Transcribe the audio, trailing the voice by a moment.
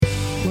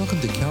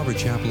Welcome to Calvary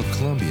Chapel of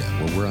Columbia,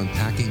 where we're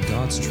unpacking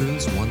God's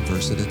truths one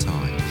verse at a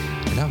time.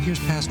 And now here's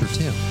Pastor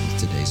Tim with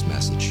today's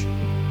message.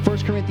 1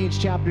 Corinthians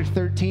chapter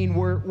 13,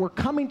 we're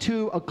coming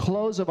to a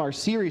close of our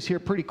series here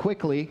pretty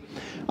quickly.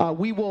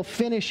 We will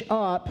finish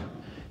up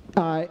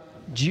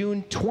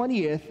June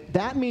 20th.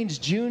 That means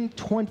June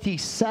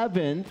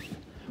 27th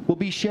will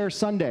be Share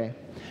Sunday.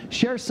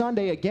 Share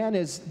Sunday, again,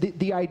 is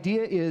the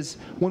idea is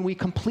when we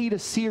complete a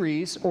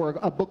series or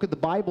a book of the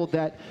Bible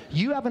that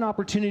you have an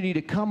opportunity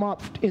to come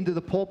up into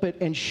the pulpit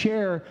and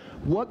share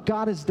what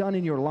God has done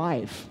in your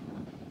life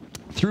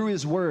through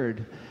His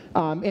Word.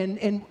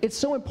 And it's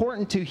so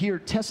important to hear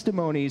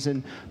testimonies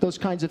and those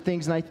kinds of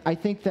things, and I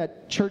think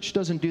that church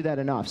doesn't do that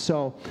enough.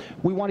 So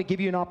we want to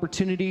give you an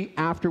opportunity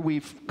after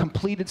we've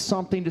completed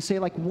something to say,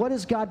 like, what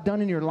has God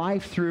done in your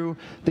life through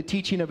the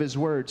teaching of His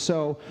Word?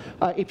 So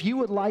if you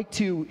would like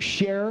to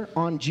share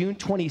on June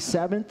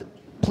 27th,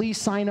 please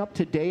sign up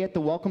today at the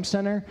Welcome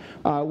Center.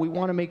 We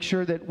want to make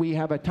sure that we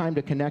have a time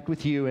to connect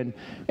with you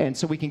and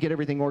so we can get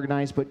everything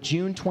organized. But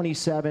June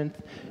 27th,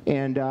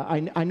 and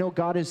I know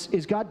God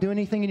is God doing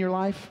anything in your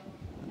life?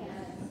 Yes.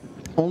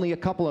 Only a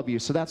couple of you,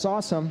 so that's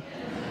awesome.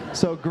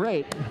 So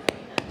great.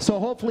 So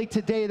hopefully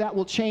today that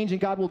will change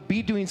and God will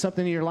be doing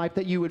something in your life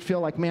that you would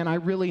feel like, man, I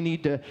really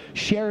need to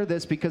share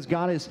this because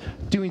God is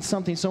doing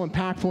something so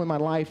impactful in my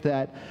life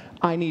that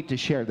I need to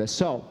share this.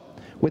 So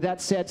with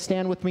that said,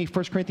 stand with me,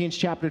 1 Corinthians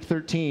chapter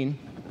 13.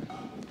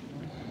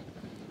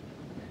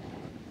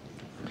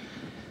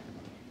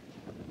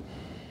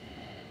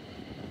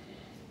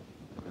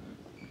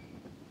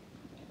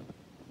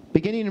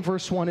 Beginning in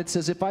verse 1, it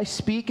says, "If I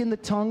speak in the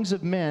tongues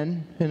of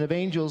men and of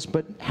angels,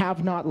 but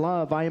have not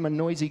love, I am a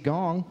noisy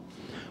gong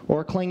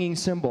or a clanging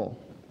cymbal.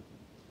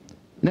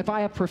 And if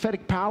I have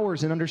prophetic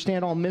powers and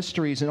understand all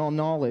mysteries and all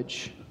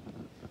knowledge,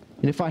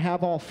 and if I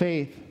have all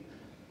faith,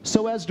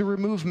 so as to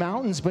remove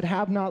mountains, but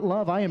have not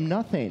love, I am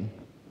nothing.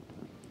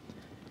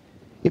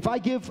 If I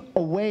give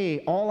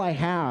away all I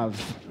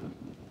have,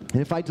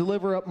 and if I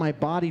deliver up my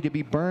body to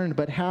be burned,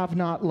 but have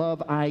not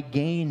love, I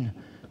gain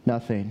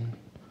nothing.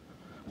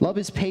 Love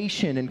is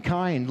patient and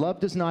kind. Love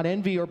does not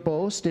envy or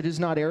boast. It is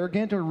not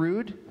arrogant or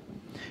rude.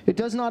 It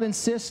does not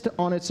insist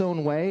on its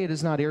own way. It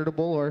is not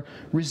irritable or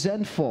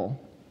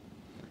resentful.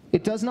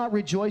 It does not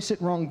rejoice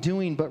at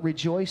wrongdoing, but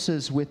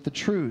rejoices with the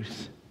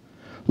truth.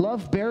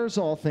 Love bears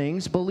all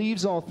things,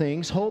 believes all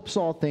things, hopes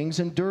all things,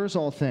 endures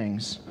all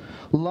things.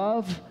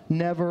 Love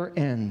never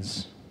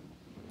ends.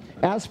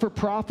 As for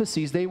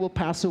prophecies, they will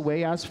pass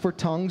away. As for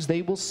tongues,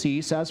 they will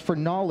cease. As for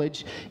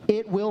knowledge,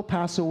 it will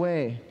pass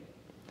away.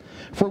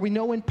 For we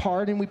know in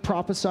part and we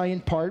prophesy in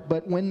part,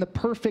 but when the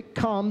perfect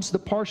comes, the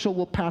partial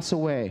will pass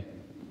away.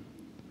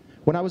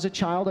 When I was a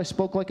child, I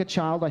spoke like a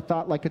child, I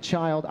thought like a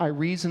child, I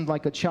reasoned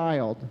like a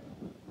child.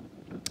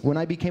 When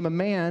I became a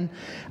man,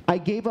 I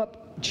gave up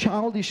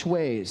childish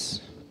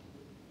ways.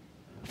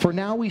 For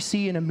now we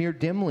see in a mirror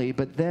dimly,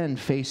 but then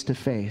face to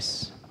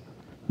face.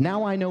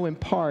 Now I know in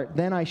part,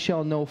 then I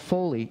shall know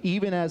fully,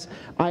 even as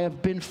I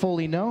have been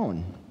fully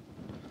known.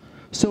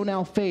 So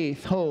now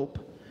faith, hope,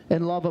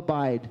 and love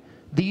abide,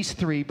 these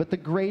three, but the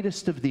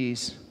greatest of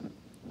these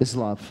is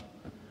love."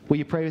 Will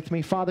you pray with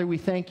me? Father, we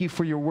thank you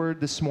for your word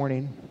this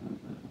morning.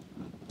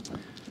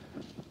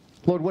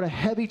 Lord, what a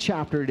heavy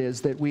chapter it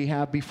is that we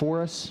have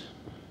before us.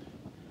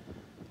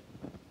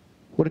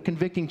 What a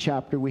convicting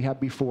chapter we have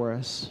before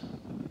us.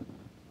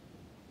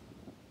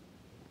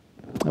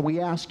 And we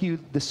ask you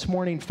this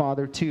morning,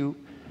 Father, to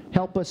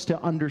help us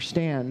to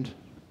understand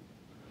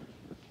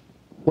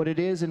what it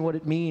is and what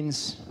it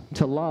means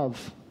to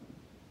love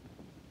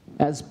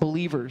as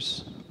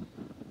believers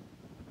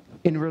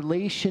in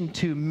relation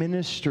to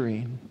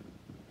ministering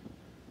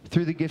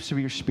through the gifts of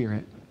your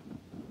Spirit.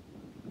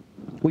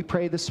 We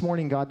pray this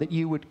morning, God, that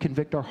you would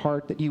convict our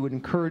heart, that you would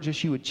encourage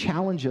us, you would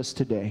challenge us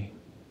today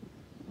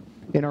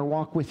in our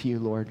walk with you,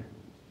 Lord.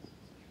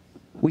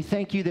 We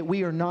thank you that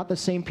we are not the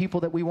same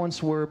people that we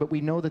once were, but we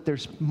know that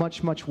there's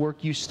much, much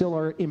work you still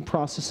are in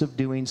process of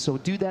doing. So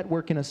do that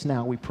work in us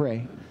now, we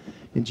pray.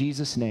 In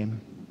Jesus' name,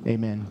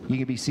 amen. You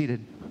can be seated.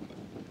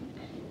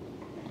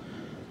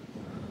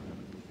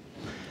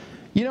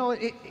 You know,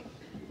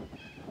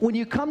 when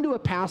you come to a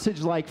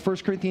passage like 1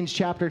 Corinthians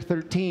chapter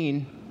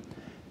 13,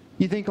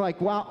 you think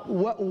like, wow,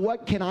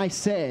 what can I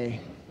say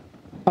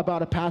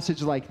about a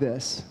passage like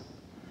this?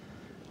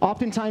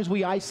 Oftentimes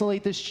we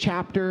isolate this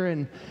chapter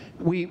and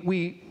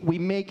we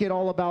make it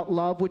all about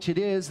love, which it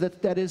is.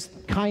 That is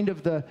kind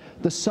of the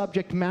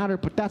subject matter,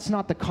 but that's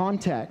not the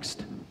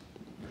context.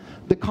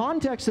 The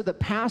context of the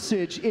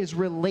passage is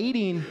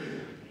relating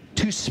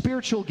to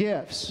spiritual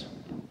gifts.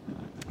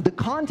 The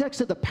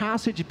context of the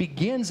passage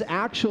begins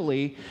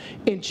actually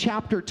in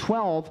chapter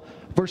 12,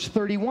 verse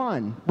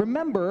 31.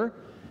 Remember,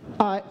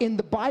 in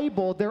the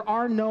Bible, there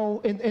are no,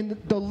 in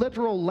the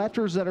literal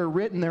letters that are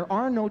written, there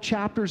are no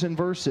chapters and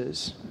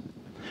verses.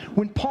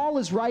 When Paul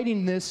is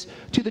writing this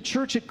to the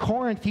church at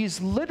Corinth,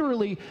 he's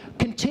literally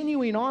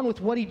continuing on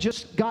with what he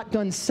just got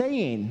done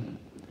saying.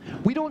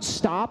 We don't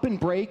stop and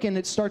break and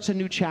it starts a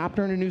new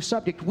chapter and a new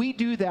subject. We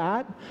do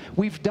that.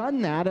 We've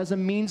done that as a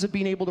means of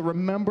being able to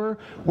remember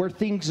where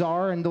things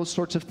are and those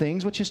sorts of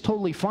things, which is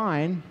totally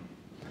fine.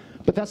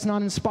 But that's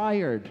not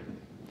inspired.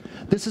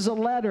 This is a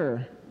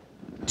letter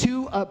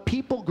to a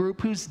people group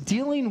who's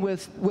dealing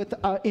with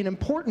an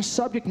important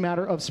subject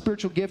matter of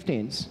spiritual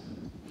giftings.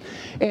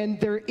 And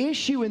their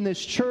issue in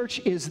this church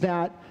is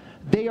that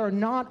they are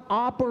not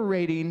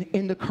operating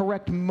in the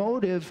correct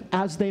motive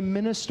as they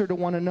minister to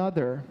one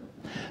another.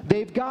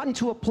 They've gotten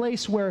to a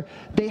place where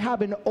they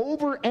have an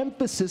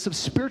overemphasis of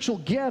spiritual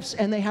gifts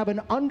and they have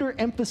an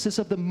underemphasis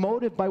of the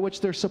motive by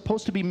which they're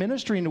supposed to be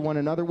ministering to one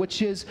another,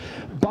 which is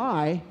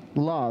by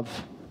love.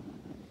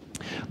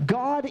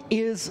 God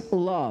is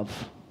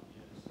love.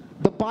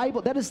 The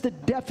Bible, that is the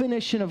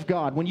definition of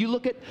God. When you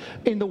look at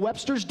in the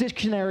Webster's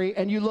dictionary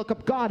and you look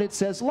up God, it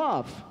says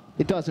love.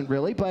 It doesn't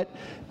really, but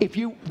if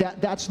you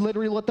that's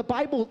literally what the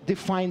Bible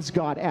defines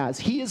God as.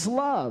 He is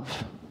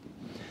love.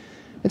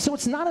 And so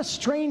it's not a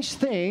strange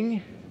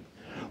thing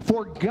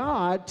for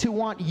God to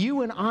want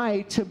you and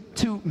I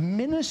to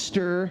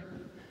minister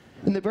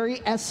in the very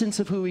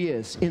essence of who He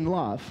is, in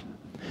love.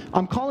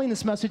 I'm calling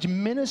this message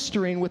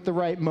ministering with the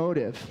right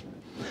motive.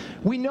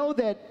 We know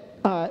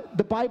that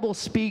the Bible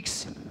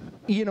speaks,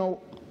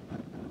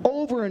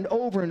 over and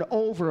over and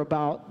over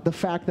about the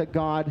fact that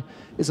God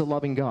is a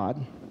loving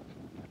God.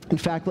 In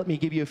fact, let me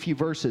give you a few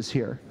verses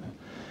here.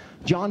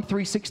 John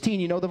 3:16,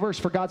 you know the verse,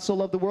 "For God so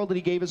loved the world that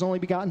He gave His only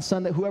begotten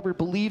Son, that whoever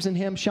believes in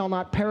Him shall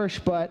not perish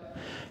but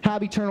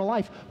have eternal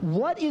life."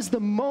 What is the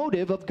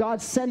motive of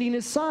God sending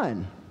His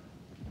Son?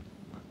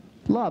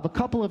 Love. A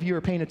couple of you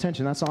are paying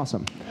attention. That's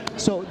awesome.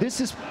 So this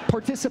is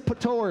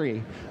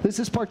participatory.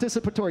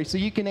 So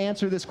you can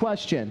answer this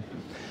question.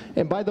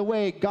 And by the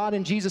way, God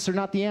and Jesus are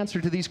not the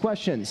answer to these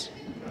questions.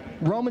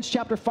 Romans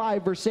chapter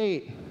 5, verse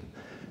 8.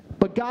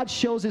 "But God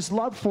shows His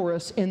love for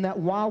us in that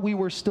while we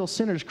were still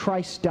sinners,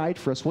 Christ died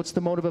for us." What's the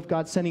motive of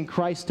God sending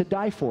Christ to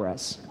die for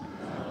us?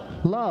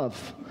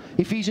 Love.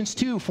 Ephesians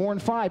 2, 4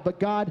 and 5. "But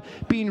God,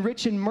 being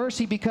rich in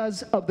mercy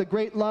because of the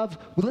great love,"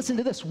 listen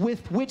to this,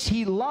 "with which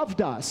He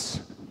loved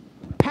us."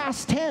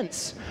 Past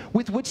tense.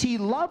 "With which He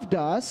loved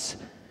us,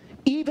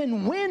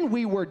 even when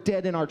we were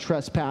dead in our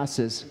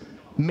trespasses,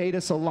 made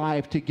us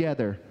alive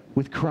together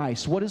with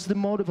Christ." What is the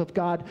motive of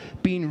God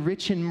being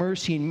rich in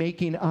mercy and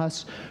making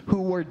us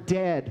who were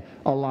dead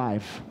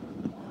alive?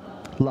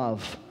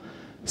 Love.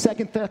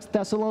 2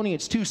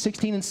 Thessalonians 2,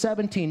 16 and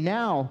 17.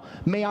 "Now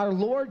may our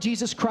Lord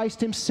Jesus Christ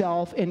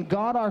Himself and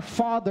God our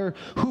Father,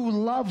 who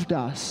loved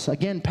us,"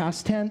 again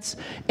past tense,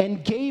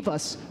 "and gave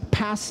us,"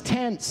 past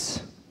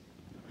tense,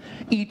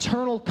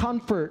 "eternal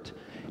comfort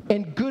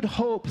and good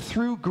hope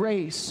through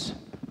grace,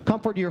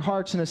 comfort your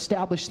hearts and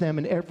establish them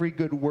in every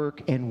good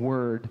work and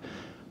word."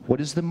 What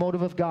is the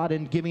motive of God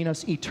in giving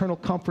us eternal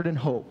comfort and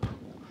hope?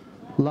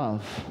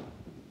 Love.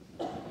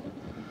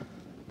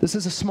 This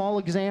is a small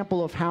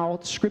example of how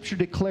Scripture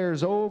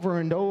declares over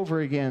and over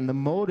again the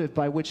motive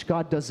by which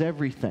God does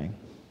everything.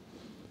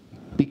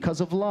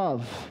 Because of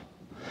love.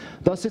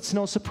 Thus, it's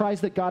no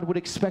surprise that God would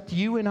expect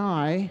you and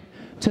I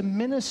to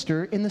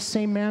minister in the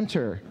same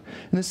manner.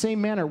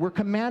 We're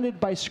commanded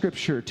by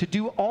Scripture to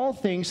do all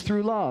things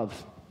through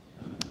love.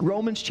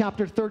 Romans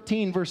chapter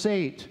 13, verse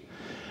 8.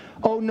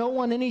 "Owe no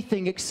one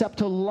anything except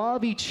to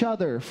love each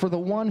other, for the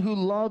one who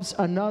loves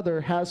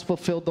another has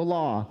fulfilled the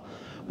law."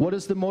 What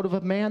is the motive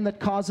of man that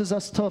causes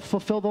us to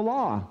fulfill the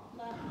law?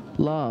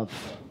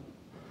 Love.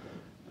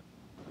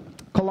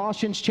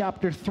 Colossians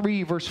chapter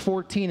 3, verse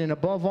 14, "And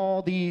above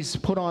all these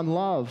put on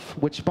love,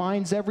 which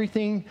binds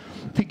everything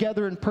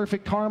together in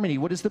perfect harmony."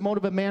 What is the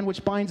motive of man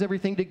which binds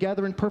everything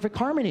together in perfect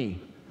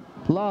harmony?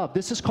 Love.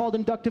 This is called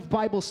inductive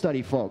Bible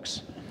study,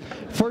 folks.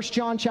 1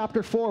 John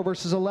chapter 4,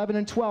 verses 11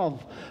 and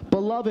 12.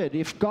 "Beloved,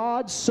 if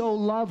God so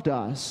loved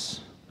us,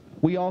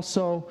 we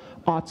also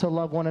ought to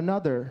love one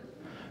another.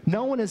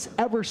 No one has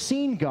ever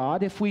seen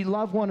God. If we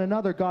love one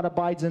another, God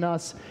abides in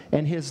us,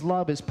 and His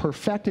love is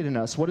perfected in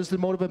us." What is the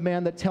motive of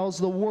man that tells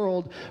the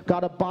world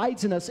God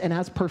abides in us and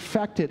has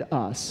perfected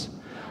us?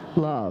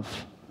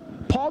 Love.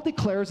 Paul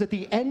declares at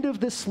the end of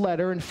this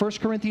letter in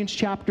 1 Corinthians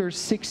chapter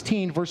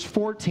 16, verse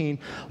 14,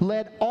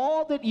 let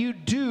all that you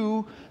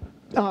do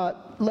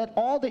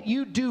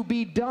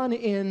be done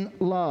in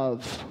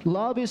love.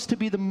 Love is to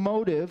be the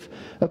motive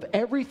of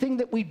everything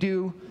that we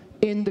do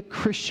in the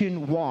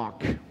Christian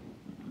walk.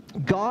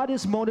 God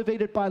is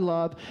motivated by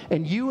love,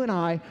 and you and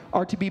I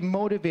are to be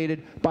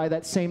motivated by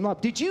that same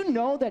love. Did you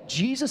know that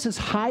Jesus'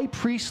 high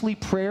priestly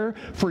prayer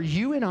for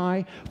you and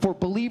I, for all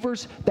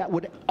believers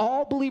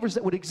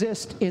that would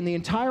exist in the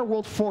entire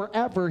world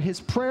forever, his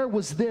prayer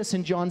was this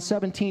in John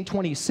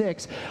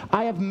 17:26,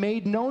 "I have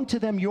made known to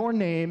them your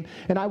name,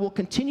 and I will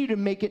continue to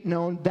make it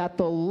known, that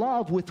the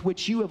love with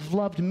which you have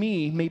loved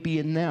me may be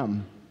in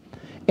them,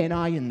 and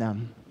I in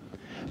them."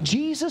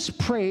 Jesus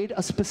prayed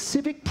a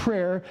specific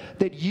prayer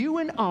that you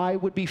and I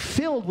would be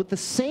filled with the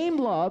same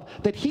love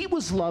that He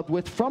was loved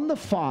with from the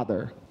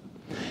Father.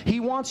 He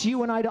wants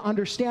you and I to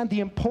understand the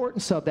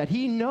importance of that.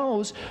 He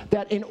knows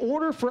that in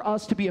order for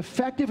us to be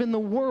effective in the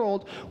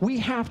world, we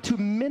have to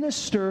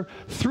minister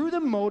through the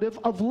motive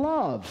of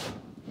love.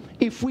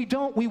 If we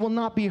don't, we will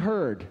not be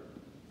heard.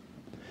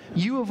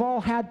 You have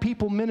all had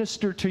people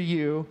minister to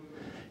you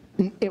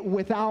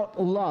without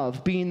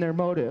love being their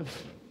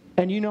motive.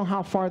 And you know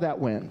how far that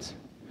went.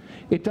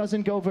 It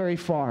doesn't go very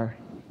far.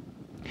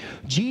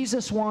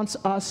 Jesus wants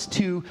us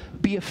to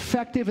be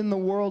effective in the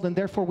world, and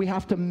therefore we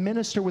have to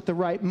minister with the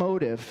right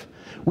motive.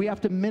 We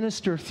have to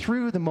minister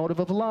through the motive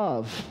of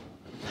love.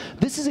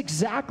 This is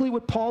exactly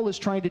what Paul is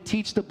trying to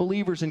teach the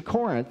believers in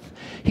Corinth.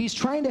 He's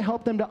trying to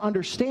help them to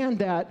understand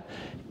that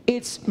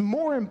it's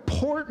more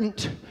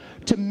important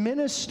to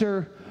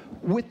minister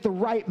with the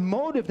right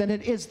motive than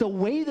it is the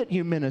way that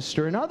you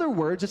minister. In other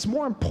words, it's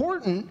more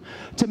important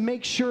to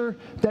make sure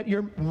that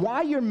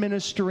why you're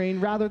ministering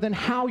rather than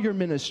how you're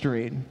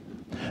ministering.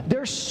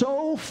 They're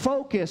so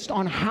focused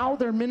on how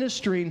they're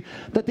ministering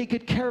that they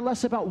could care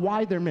less about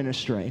why they're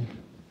ministering.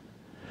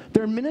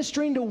 They're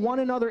ministering to one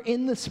another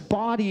in this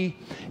body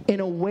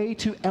in a way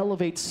to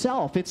elevate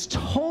self. It's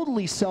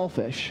totally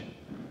selfish.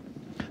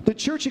 The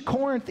church at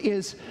Corinth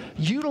is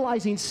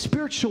utilizing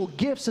spiritual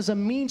gifts as a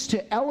means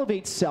to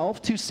elevate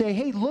self, to say,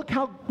 hey, look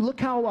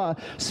how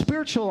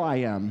spiritual I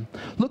am.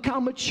 Look how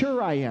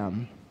mature I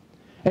am.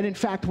 And in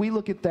fact, we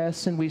look at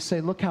this and we say,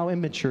 look how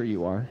immature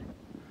you are.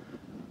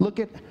 Look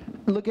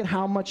at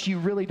how much you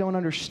really don't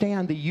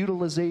understand the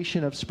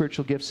utilization of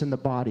spiritual gifts in the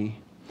body.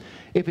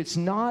 If it's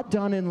not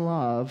done in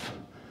love,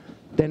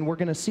 then we're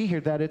going to see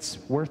here that it's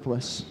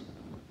worthless.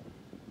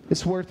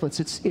 It's worthless.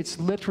 It's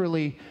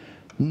literally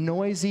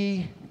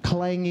noisy,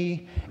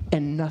 clangy,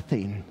 and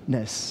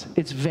nothingness.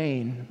 It's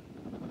vain.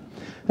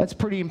 That's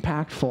pretty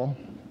impactful.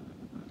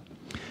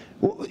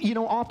 Well, you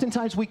know,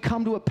 oftentimes we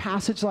come to a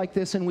passage like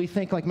this and we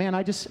think like, man,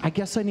 I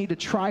guess I need to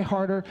try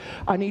harder.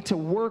 I need to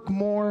work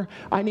more.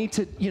 I need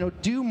to,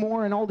 do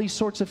more and all these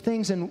sorts of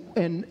things.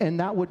 And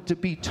that would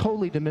be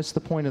totally to miss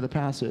the point of the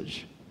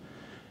passage.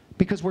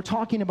 Because we're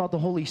talking about the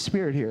Holy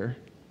Spirit here.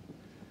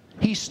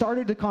 He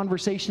started the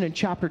conversation in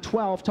chapter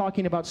 12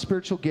 talking about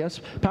spiritual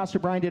gifts. Pastor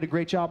Brian did a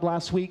great job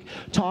last week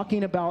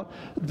talking about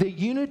the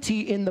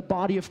unity in the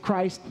body of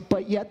Christ,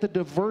 but yet the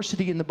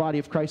diversity in the body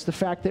of Christ. The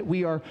fact that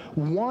we are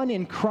one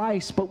in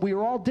Christ, but we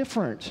are all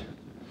different.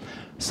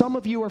 Some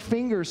of you are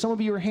fingers, some of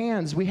you are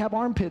hands. We have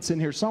armpits in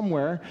here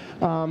somewhere.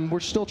 We're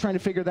still trying to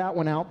figure that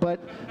one out, but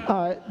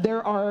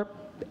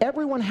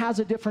everyone has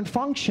a different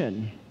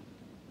function.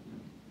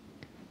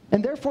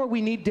 And therefore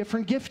we need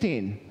different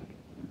gifting.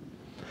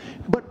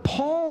 But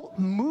Paul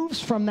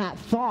moves from that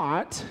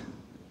thought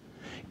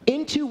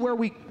into where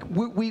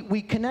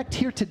we connect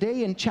here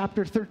today in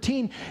chapter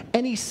 13,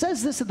 and he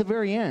says this at the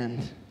very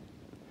end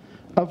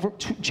of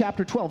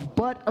chapter 12.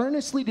 But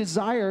earnestly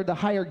desire the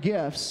higher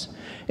gifts,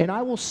 and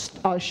I will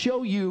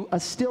show you a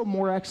still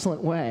more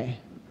excellent way.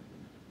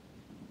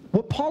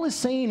 What Paul is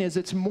saying is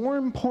it's more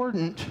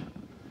important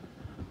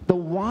the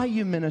why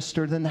you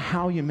minister than the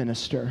how you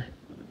minister.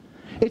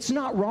 It's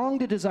not wrong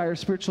to desire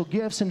spiritual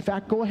gifts. In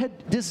fact, go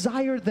ahead,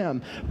 desire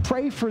them.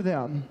 Pray for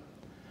them.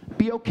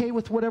 Be okay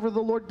with whatever the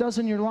Lord does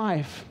in your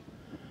life.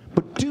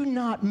 But do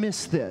not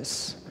miss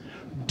this.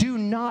 Do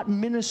not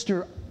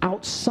minister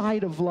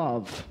outside of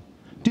love.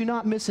 Do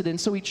not miss it. And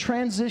so he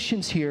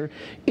transitions here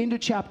into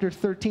chapter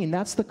 13.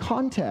 That's the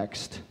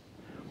context.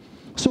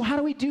 So how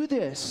do we do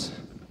this?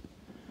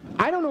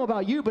 I don't know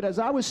about you, but as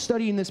I was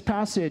studying this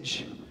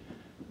passage,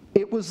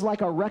 it was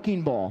like a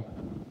wrecking ball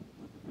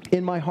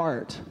in my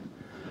heart.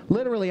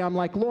 Literally, I'm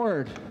like,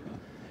 Lord,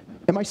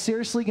 am I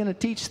seriously going to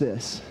teach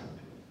this?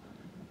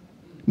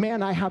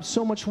 Man, I have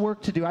so much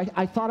work to do.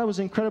 I thought I was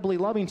incredibly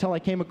loving until I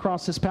came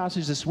across this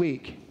passage this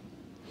week.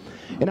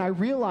 And I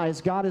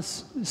realized God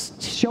is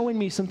showing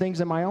me some things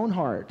in my own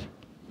heart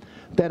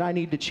that I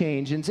need to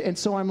change. And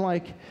so I'm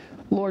like,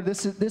 Lord,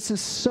 this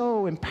is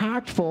so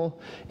impactful.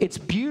 It's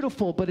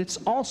beautiful, but it's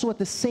also at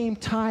the same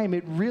time,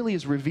 it really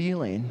is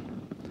revealing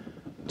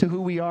to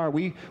who we are.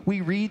 We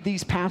read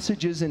these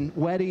passages in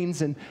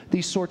weddings and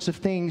these sorts of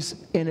things,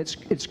 and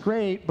it's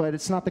great, but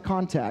it's not the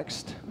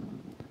context.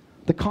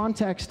 The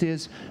context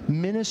is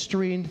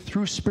ministering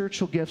through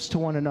spiritual gifts to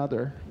one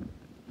another.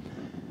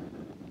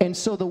 And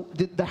so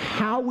the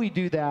how we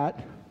do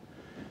that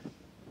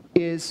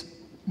is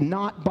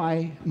not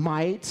by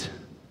might,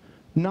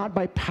 not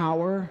by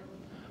power,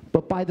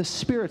 but by the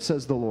Spirit,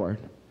 says the Lord.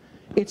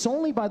 It's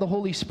only by the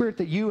Holy Spirit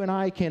that you and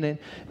I can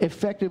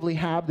effectively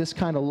have this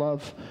kind of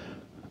love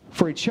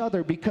for each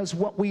other, because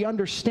what we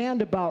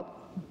understand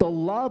about the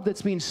love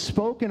that's being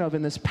spoken of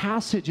in this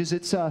passage is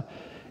it's a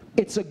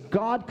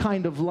God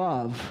kind of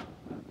love.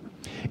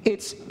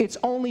 It's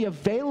only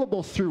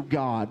available through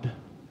God.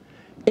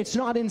 It's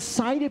not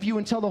inside of you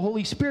until the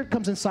Holy Spirit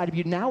comes inside of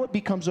you. Now it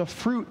becomes a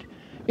fruit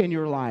in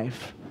your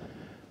life.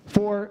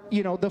 For,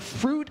 the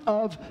fruit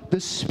of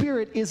the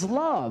Spirit is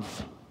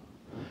love.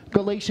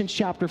 Galatians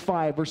chapter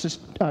 5, verses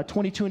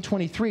 22 and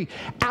 23.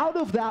 Out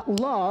of that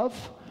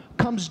love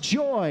comes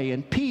joy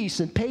and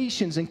peace and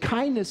patience and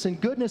kindness and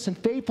goodness and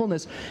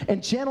faithfulness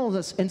and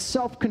gentleness and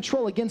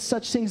self-control. Against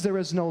such things there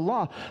is no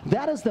law.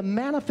 That is the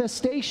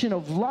manifestation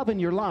of love in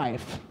your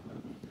life.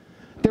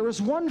 There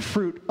is one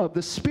fruit of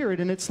the Spirit,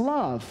 and it's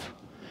love.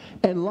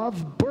 And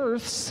love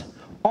births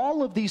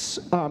all of these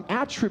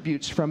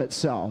attributes from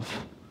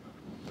itself.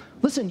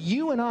 Listen,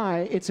 you and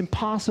I, it's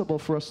impossible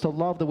for us to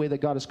love the way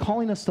that God is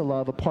calling us to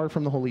love apart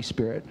from the Holy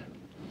Spirit.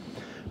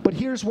 But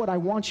here's what I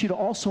want you to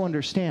also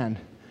understand.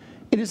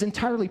 It is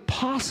entirely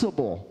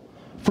possible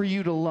for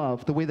you to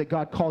love the way that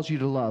God calls you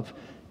to love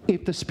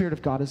if the Spirit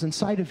of God is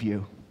inside of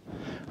you.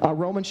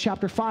 Romans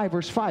chapter 5,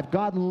 verse 5.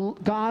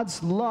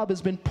 God's love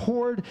has been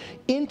poured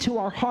into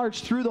our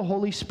hearts through the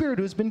Holy Spirit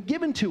who has been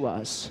given to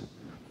us.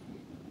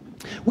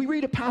 We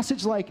read a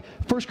passage like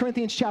 1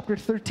 Corinthians chapter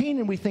 13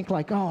 and we think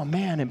like, oh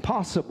man,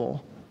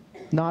 impossible.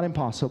 Not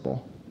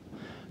impossible.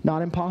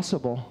 Not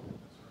impossible.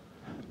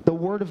 The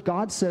Word of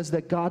God says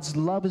that God's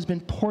love has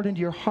been poured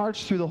into your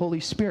hearts through the Holy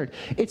Spirit.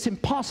 It's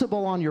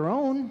impossible on your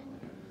own,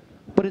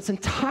 but it's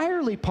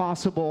entirely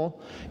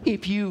possible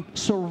if you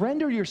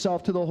surrender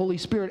yourself to the Holy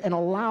Spirit and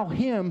allow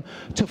Him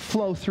to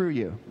flow through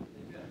you.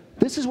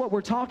 This is what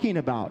we're talking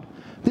about.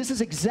 This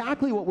is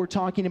exactly what we're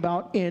talking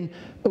about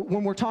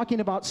when we're talking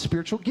about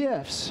spiritual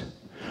gifts.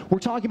 We're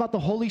talking about the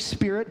Holy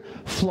Spirit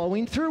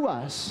flowing through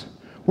us.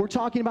 We're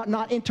talking about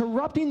not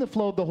interrupting the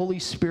flow of the Holy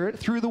Spirit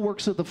through the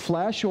works of the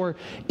flesh or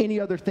any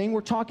other thing.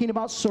 We're talking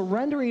about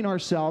surrendering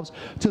ourselves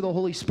to the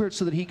Holy Spirit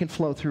so that He can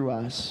flow through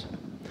us.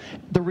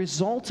 The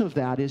result of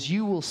that is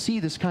you will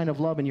see this kind of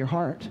love in your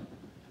heart.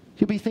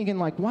 You'll be thinking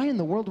like, why in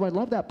the world do I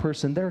love that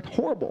person? They're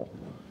horrible.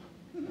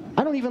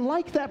 I don't even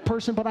like that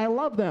person, but I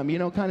love them,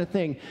 kind of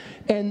thing.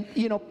 And,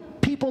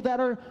 people that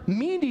are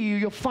mean to you,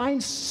 you'll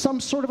find some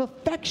sort of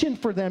affection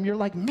for them. You're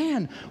like,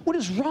 man, what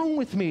is wrong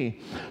with me?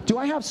 Do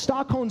I have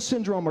Stockholm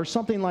Syndrome or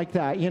something like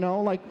that?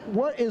 Like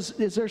what is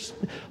there?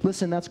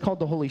 Listen, that's called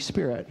the Holy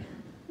Spirit.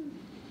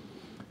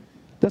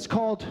 That's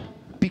called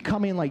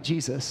becoming like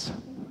Jesus.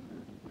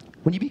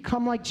 When you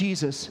become like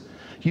Jesus,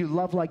 you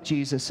love like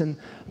Jesus. And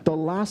the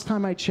last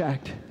time I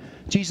checked,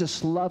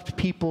 Jesus loved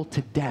people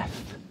to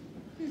death.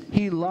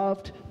 He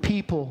loved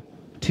people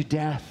to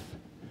death.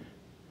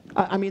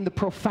 I mean, the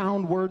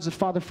profound words of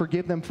Father,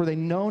 forgive them, for they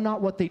know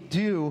not what they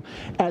do,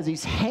 as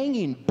He's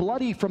hanging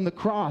bloody from the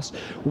cross,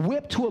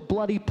 whipped to a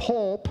bloody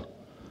pulp,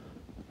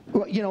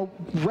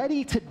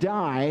 ready to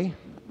die,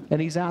 and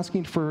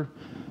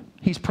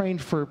He's praying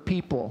for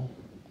people,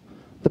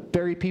 the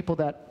very people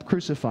that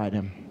crucified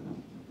Him.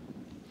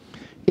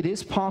 It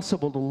is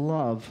possible to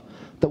love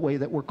the way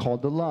that we're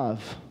called to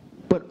love,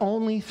 but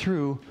only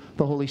through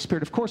the Holy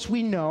Spirit. Of course,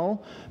 we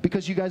know,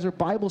 because you guys are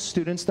Bible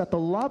students, that the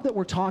love that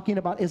we're talking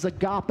about is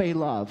agape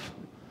love.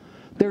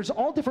 There's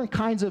all different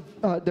kinds of,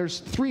 there's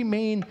three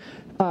main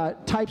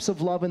types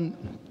of love in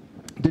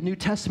the New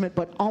Testament,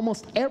 but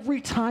almost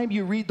every time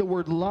you read the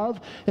word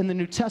love in the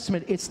New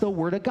Testament, it's the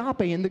word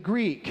agape in the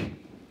Greek.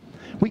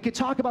 We could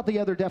talk about the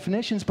other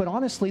definitions, but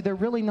honestly,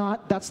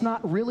 that's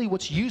not really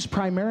what's used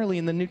primarily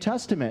in the New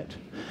Testament.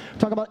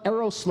 Talk about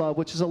eros love,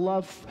 which is a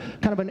love,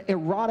 kind of an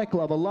erotic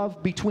love, a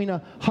love between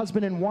a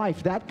husband and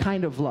wife, that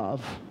kind of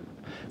love.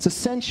 It's a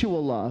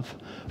sensual love.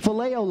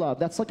 Phileo love,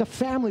 that's like a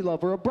family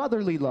love or a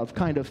brotherly love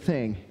kind of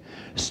thing.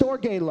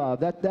 Storge love,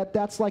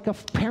 that's like a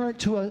parent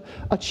to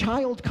a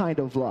child kind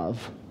of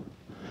love.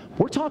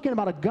 We're talking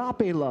about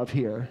agape love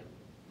here.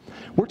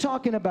 We're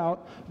talking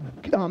about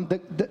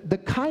the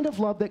kind of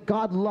love that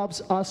God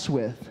loves us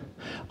with.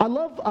 I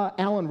love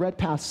Alan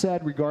Redpath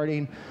said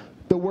regarding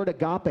the word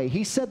agape.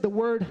 He said the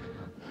word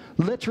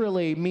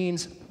literally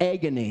means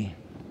agony.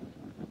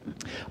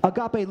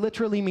 Agape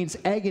literally means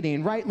agony,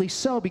 and rightly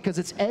so, because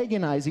it's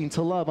agonizing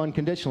to love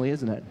unconditionally,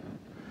 isn't it?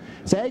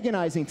 It's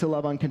agonizing to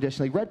love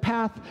unconditionally.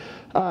 Redpath,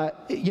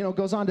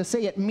 goes on to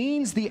say it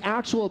means the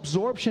actual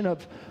absorption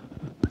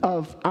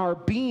of our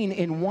being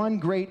in one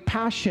great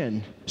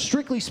passion.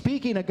 Strictly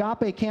speaking,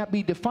 agape can't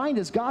be defined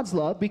as God's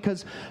love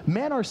because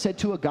men are said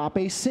to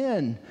agape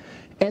sin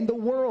and the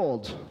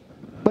world.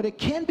 But it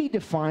can be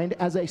defined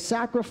as a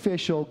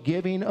sacrificial,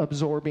 giving,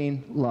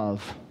 absorbing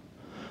love.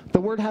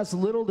 The word has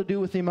little to do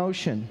with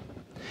emotion.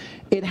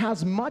 It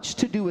has much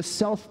to do with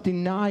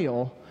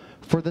self-denial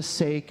for the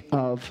sake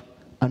of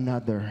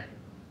another.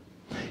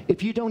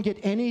 If you don't get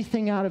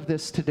anything out of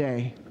this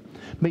today,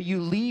 may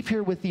you leave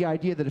here with the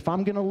idea that if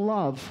I'm going to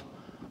love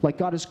like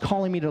God is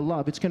calling me to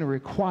love, it's going to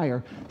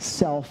require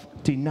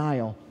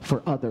self-denial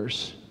for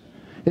others.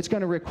 It's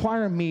going to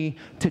require me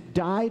to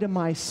die to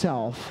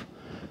myself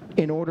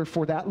in order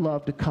for that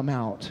love to come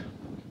out.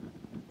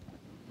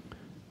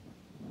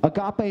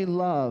 Agape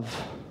love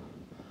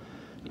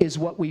is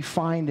what we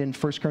find in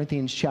 1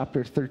 Corinthians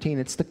chapter 13.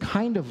 It's the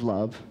kind of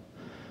love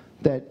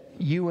that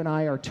you and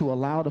I are to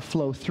allow to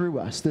flow through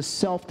us. This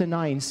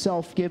self-denying,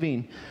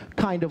 self-giving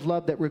kind of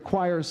love that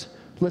requires,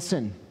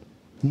 listen,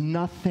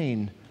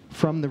 nothing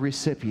from the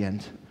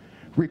recipient.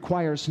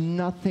 Requires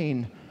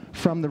nothing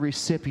from the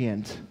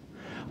recipient.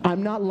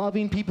 I'm not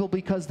loving people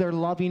because they're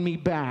loving me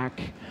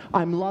back.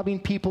 I'm loving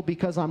people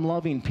because I'm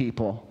loving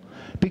people.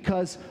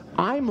 because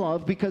I'm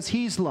love because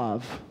he's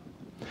love.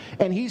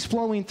 And he's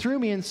flowing through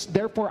me, and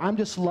therefore I'm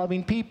just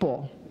loving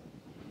people.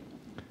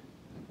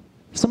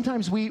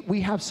 Sometimes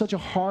we have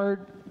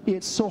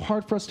it's so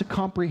hard for us to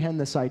comprehend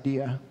this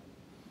idea.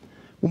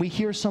 When we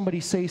hear somebody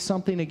say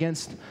something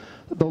against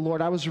the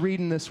Lord, I was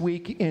reading this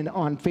week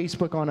on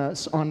Facebook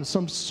on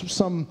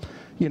some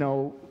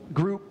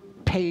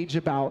group page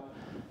about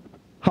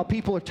how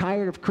people are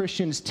tired of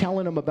Christians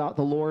telling them about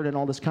the Lord and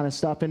all this kind of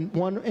stuff. And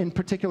one in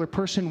particular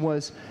person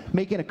was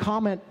making a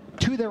comment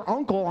to their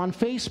uncle on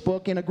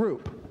Facebook in a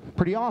group.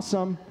 Pretty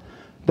awesome.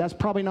 That's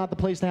probably not the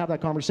place to have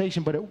that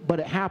conversation, but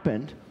it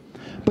happened.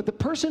 But the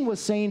person was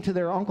saying to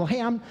their uncle,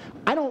 hey,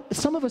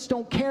 some of us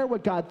don't care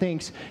what God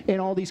thinks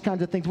and all these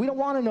kinds of things. We don't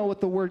want to know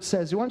what the Word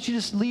says. Why don't you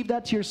just leave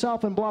that to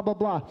yourself and blah, blah,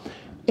 blah.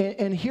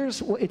 And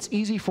here's what it's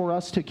easy for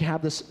us to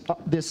have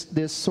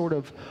this sort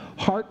of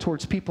heart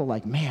towards people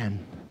like,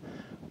 man,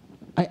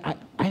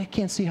 I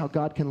can't see how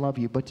God can love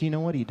you. But do you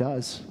know what he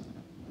does?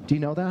 Do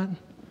you know that?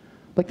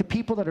 Like the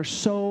people that are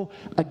so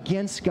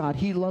against God,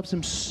 he loves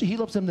them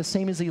the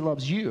same as he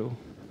loves you.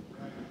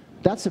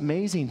 That's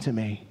amazing to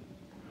me.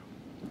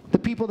 The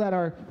people that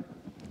are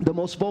the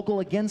most vocal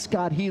against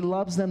God, he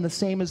loves them the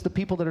same as the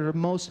people that are the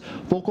most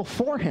vocal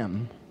for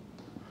him.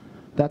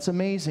 That's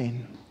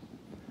amazing.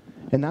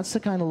 And that's the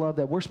kind of love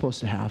that we're supposed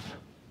to have.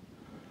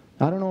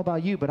 I don't know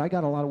about you, but I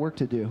got a lot of work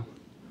to do.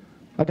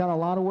 I got a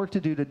lot of work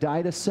to do to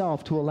die to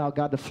self to allow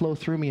God to flow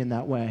through me in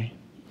that way.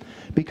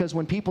 Because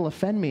when people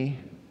offend me,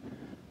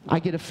 I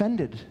get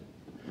offended.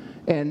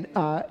 And,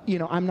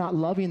 I'm not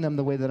loving them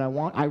the way that I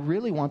want. I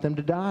really want them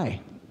to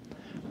die.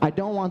 I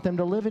don't want them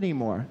to live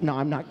anymore. No,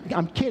 I'm not.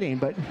 I'm kidding,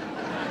 but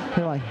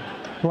they're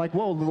like,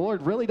 whoa, the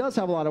Lord really does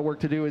have a lot of work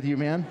to do with you,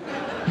 man.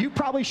 You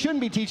probably shouldn't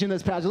be teaching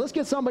this passage. Let's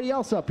get somebody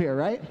else up here,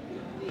 right?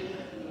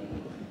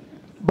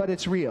 But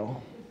it's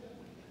real.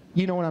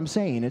 You know what I'm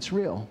saying? It's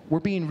real. We're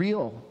being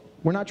real.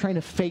 We're not trying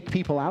to fake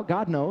people out.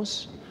 God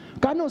knows.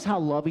 God knows how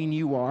loving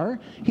you are.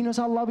 He knows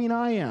how loving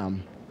I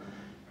am.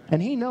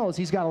 And he knows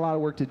he's got a lot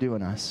of work to do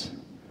in us.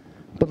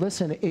 But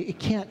listen,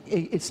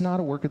 it's not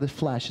a work of the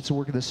flesh. It's a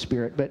work of the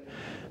Spirit. But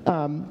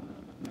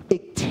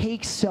it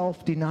takes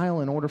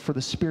self-denial in order for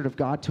the Spirit of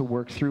God to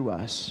work through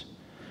us.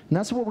 And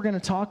that's what we're going to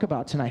talk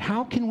about tonight.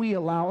 How can we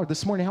allow, or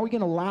this morning, how are we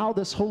going to allow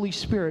this Holy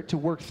Spirit to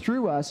work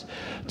through us,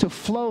 to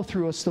flow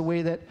through us the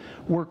way that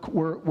we're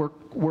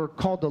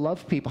called to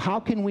love people? How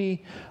can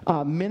we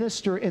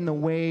minister in the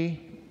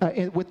way,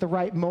 with the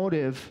right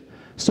motive,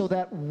 so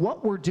that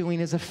what we're doing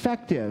is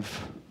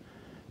effective?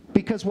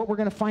 Because what we're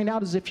going to find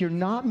out is if you're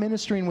not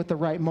ministering with the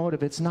right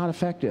motive, it's not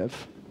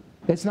effective.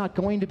 It's not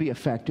going to be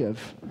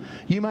effective.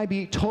 You might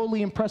be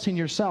totally impressing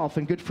yourself,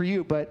 and good for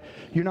you, but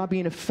you're not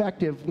being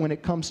effective when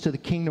it comes to the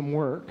kingdom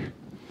work.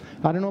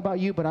 I don't know about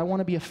you, but I want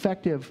to be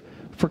effective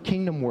for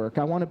kingdom work.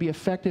 I want to be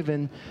effective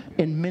in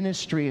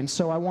ministry, and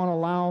so I want to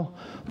allow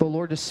the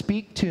Lord to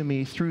speak to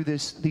me through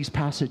these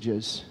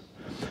passages.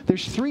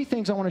 There's three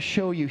things I want to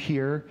show you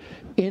here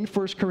in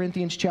 1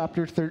 Corinthians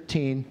chapter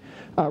 13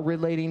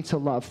 relating to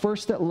love.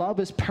 First, that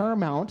love is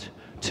paramount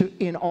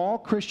in all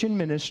Christian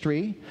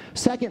ministry.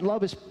 Second,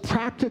 love is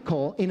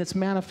practical in its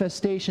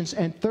manifestations.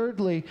 And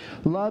thirdly,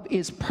 love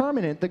is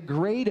permanent, the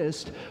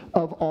greatest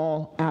of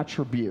all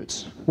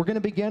attributes. We're going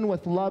to begin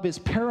with love is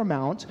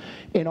paramount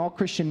in all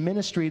Christian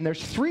ministry. And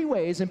there's three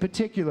ways in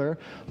particular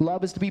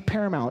love is to be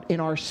paramount: in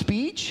our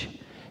speech,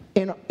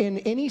 in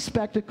any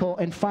spectacle,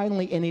 and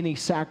finally in any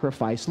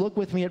sacrifice. Look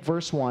with me at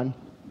verse 1.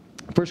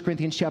 1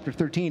 Corinthians chapter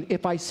 13,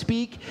 if I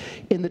speak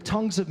in the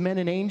tongues of men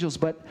and angels,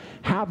 but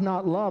have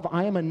not love,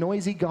 I am a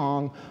noisy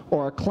gong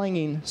or a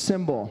clanging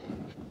cymbal.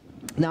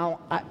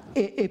 Now,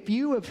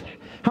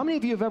 how many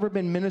of you have ever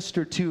been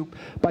ministered to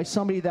by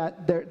somebody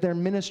that their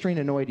ministering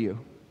annoyed you?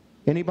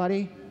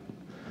 Anybody?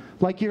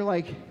 Like you're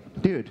like,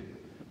 dude,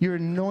 you're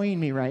annoying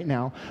me right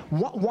now.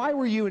 Why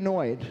were you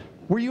annoyed?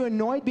 Were you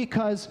annoyed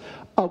because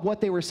of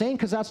what they were saying?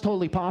 Because that's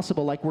totally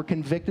possible. Like we're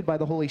convicted by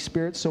the Holy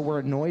Spirit, so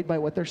we're annoyed by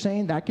what they're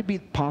saying. That could be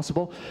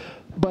possible.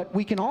 But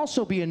we can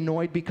also be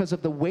annoyed because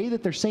of the way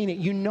that they're saying it.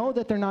 You know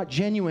that they're not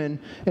genuine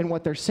in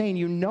what they're saying.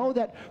 You know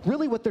that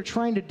really what they're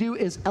trying to do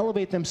is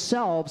elevate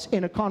themselves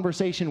in a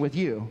conversation with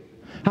you.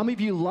 How many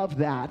of you love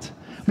that?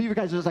 How many of you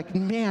guys are just like,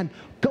 man,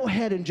 go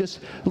ahead and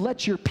just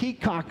let your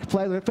peacock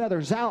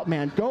feathers out,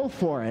 man. Go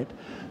for it.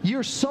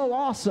 You're so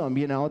awesome,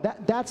 you know.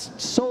 That's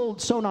so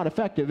not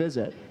effective, is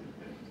it?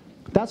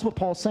 That's what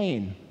Paul's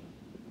saying.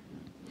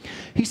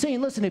 He's saying,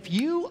 listen, if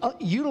you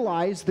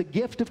utilize the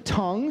gift of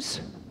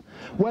tongues,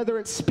 whether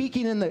it's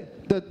speaking in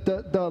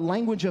the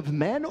language of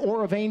men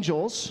or of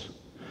angels,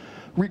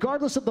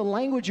 regardless of the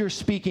language you're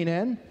speaking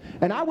in,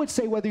 and I would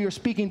say whether you're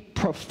speaking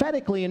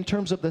prophetically in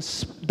terms of the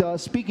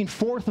speaking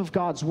forth of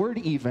God's word,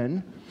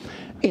 even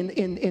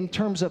in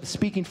terms of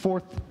speaking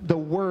forth the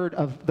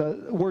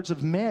words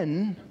of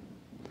men,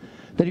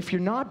 that if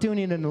you're not doing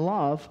it in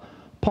love,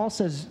 Paul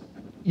says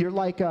you're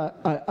like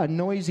a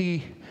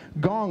noisy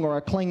gong or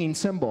a clanging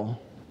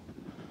cymbal.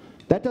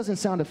 That doesn't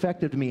sound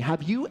effective to me.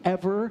 Have you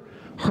ever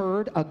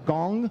heard a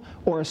gong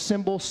or a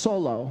cymbal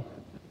solo?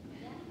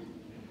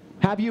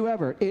 Have you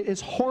ever? It is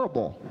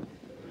horrible.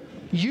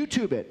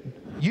 YouTube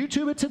it.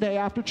 YouTube it today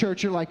after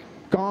church. You're like,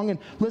 gong, and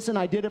listen,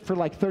 I did it for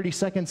like 30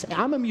 seconds.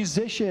 I'm a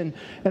musician,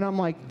 and I'm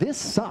like, this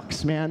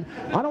sucks, man.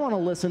 I don't want to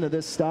listen to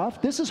this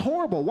stuff. This is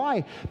horrible.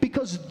 Why?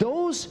 Because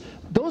those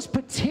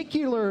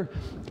particular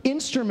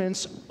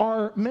instruments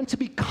are meant to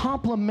be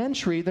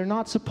complementary. They're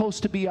not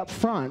supposed to be up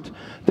front.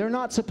 They're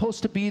not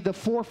supposed to be the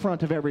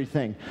forefront of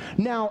everything.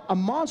 Now, a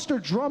monster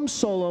drum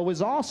solo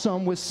is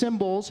awesome with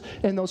cymbals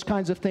and those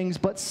kinds of things,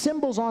 but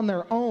cymbals on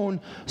their own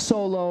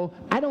solo,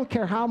 I don't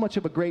care how much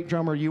of a great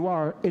drummer you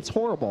are, it's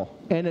horrible,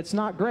 and it's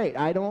not great.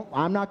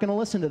 I'm not going to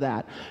listen to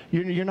that.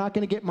 You're not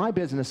going to get my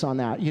business on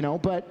that, you know.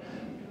 But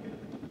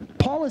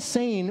Paul is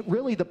saying,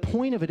 really the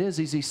point of it is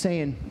he's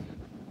saying,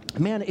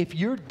 man, if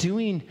you're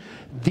doing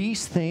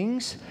these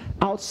things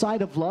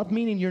outside of love,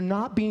 meaning you're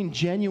not being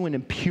genuine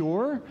and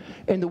pure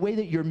in the way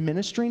that you're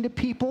ministering to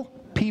people,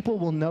 people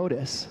will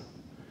notice.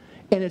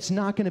 And it's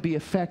not going to be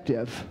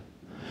effective.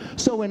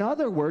 So in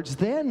other words,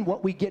 then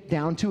what we get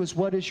down to is,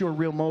 what is your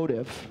real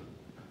motive?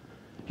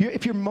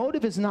 If your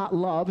motive is not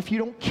love, if you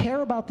don't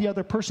care about the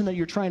other person that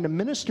you're trying to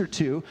minister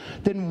to,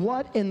 then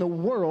what in the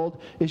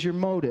world is your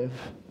motive?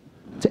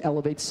 To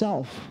elevate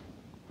self.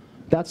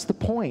 That's the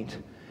point.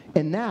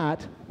 And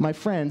that, my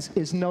friends,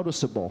 is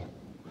noticeable.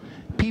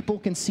 People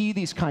can see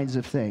these kinds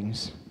of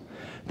things.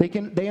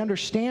 They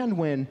understand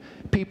when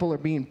people are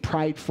being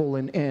prideful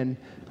and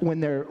when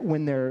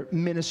they're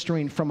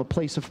ministering from a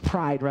place of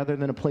pride rather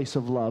than a place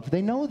of love.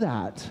 They know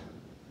that.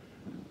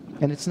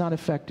 And it's not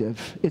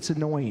effective. It's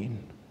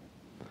annoying.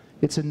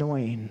 It's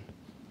annoying.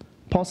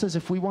 Paul says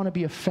if we want to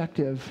be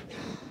effective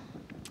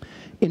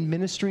in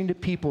ministering to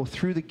people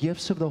through the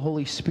gifts of the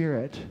Holy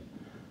Spirit,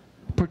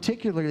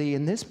 particularly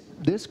in this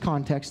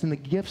context, in the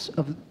gifts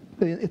of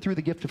through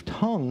the gift of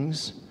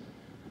tongues,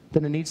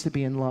 then it needs to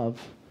be in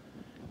love.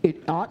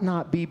 It ought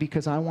not be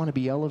because I want to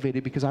be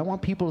elevated, because I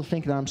want people to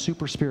think that I'm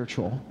super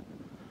spiritual.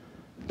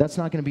 That's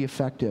not going to be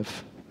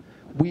effective.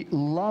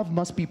 Love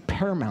must be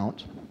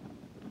paramount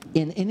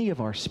in any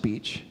of our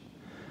speech.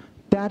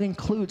 That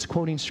includes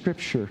quoting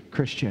Scripture,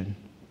 Christian.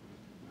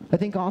 I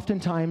think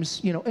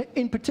oftentimes, you know,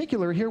 in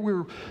particular, here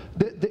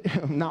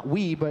not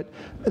we, but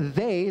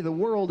the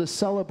world is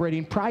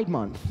celebrating Pride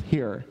Month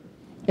here.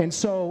 And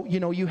so, you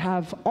know, you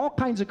have all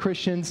kinds of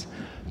Christians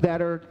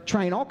that are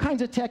trying all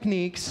kinds of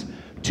techniques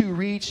to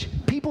reach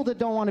people that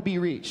don't want to be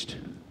reached.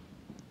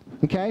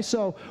 Okay,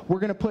 so we're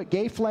going to put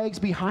gay flags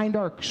behind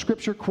our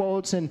scripture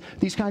quotes and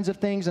these kinds of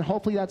things, and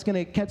hopefully that's going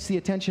to catch the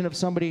attention of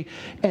somebody.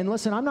 And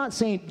listen, I'm not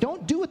saying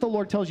don't do what the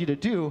Lord tells you to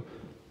do,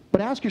 but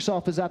ask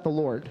yourself, is that the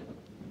Lord?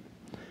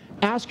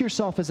 Ask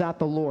yourself, is that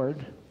the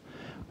Lord?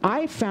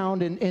 I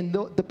found in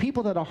the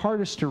people that are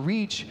hardest to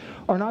reach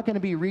are not going to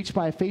be reached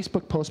by a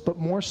Facebook post, but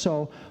more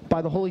so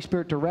by the Holy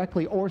Spirit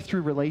directly or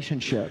through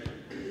relationship.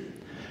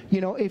 You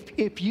know,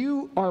 if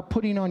you are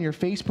putting on your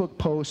Facebook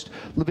post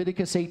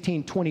Leviticus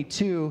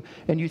 18:22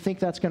 and you think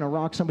that's going to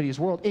rock somebody's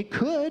world, it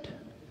could,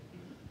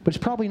 but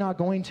it's probably not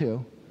going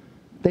to.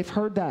 They've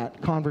heard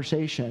that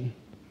conversation.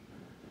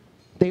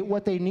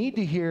 What they need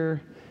to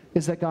hear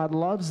is that God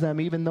loves them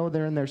even though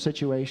they're in their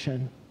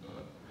situation.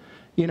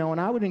 You know,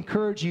 and I would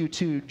encourage you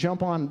to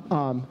jump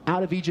on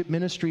Out of Egypt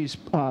Ministries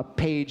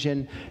page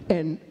and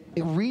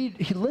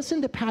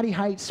listen to Patty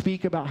Height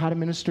speak about how to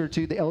minister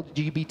to the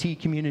LGBT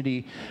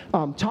community.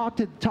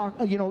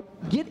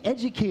 Get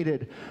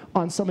educated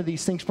on some of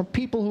these things from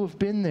people who have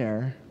been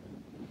there.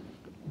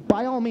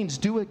 By all means,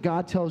 do what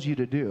God tells you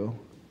to do.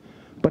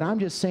 But I'm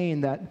just saying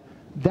that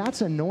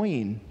that's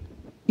annoying,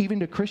 even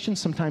to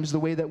Christians sometimes, the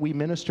way that we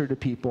minister to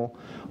people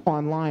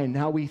online,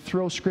 how we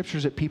throw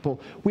scriptures at people.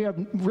 We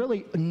have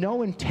really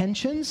no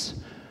intentions.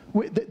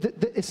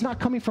 It's not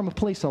coming from a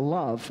place of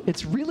love.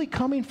 It's really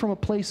coming from a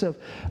place of,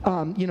 it's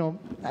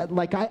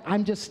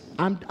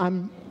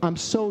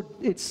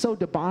so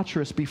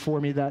debaucherous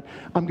before me that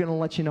I'm going to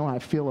let you know how I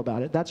feel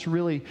about it. That's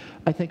really,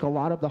 I think, a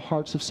lot of the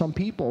hearts of some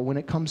people when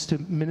it comes to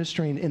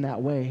ministering in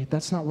that way.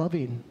 That's not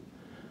loving.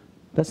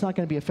 That's not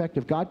going to be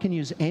effective. God can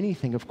use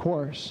anything, of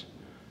course.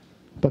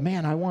 But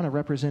man, I want to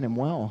represent him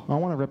well. I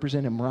want to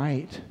represent him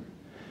right.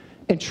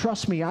 And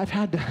trust me, I've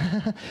had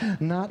to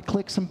not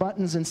click some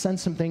buttons and send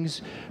some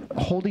things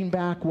holding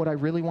back what I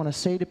really want to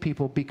say to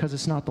people because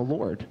it's not the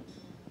Lord.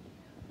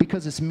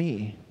 Because it's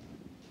me.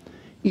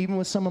 Even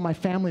with some of my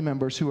family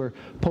members who are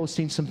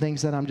posting some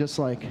things that I'm just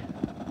like,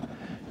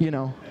 you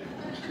know.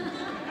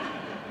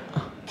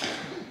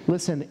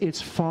 Listen,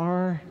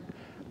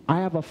 I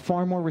have a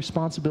far more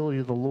responsibility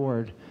to the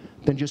Lord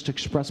than just to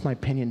express my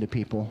opinion to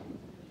people.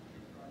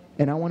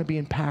 And I want to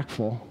be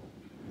impactful.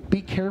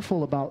 Be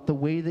careful about the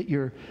way that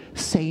you're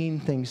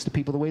saying things to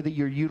people, the way that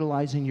you're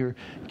utilizing your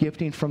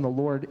gifting from the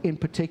Lord, in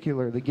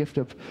particular, the gift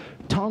of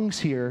tongues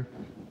here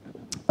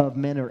of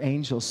men or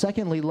angels.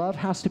 Secondly, love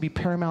has to be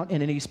paramount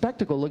in any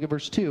spectacle. Look at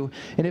verse 2.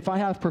 And if I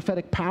have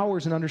prophetic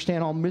powers and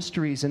understand all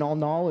mysteries and all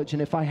knowledge,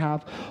 and if I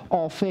have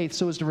all faith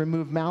so as to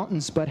remove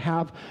mountains but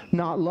have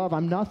not love,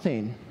 I'm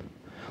nothing.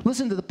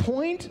 Listen, to the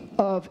point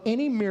of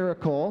any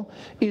miracle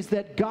is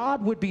that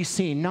God would be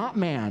seen, not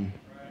man.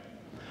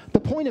 The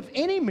point of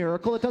any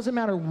miracle, it doesn't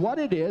matter what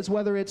it is,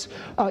 whether it's,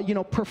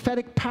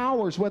 prophetic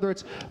powers, whether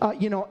it's,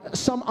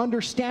 some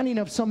understanding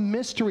of some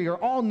mystery or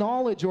all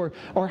knowledge or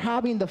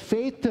having the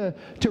faith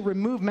to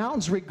remove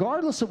mountains,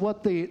 regardless of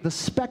what the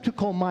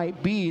spectacle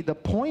might be, the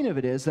point of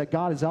it is that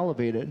God is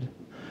elevated.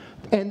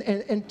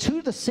 And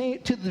to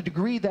the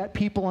degree that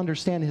people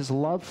understand his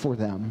love for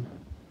them,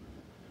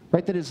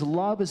 right, that his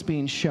love is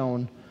being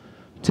shown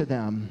to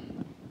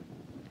them.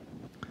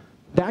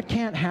 That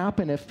can't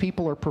happen if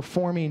people are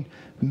performing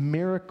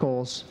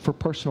miracles for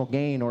personal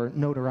gain or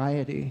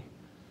notoriety.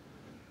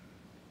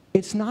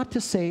 It's not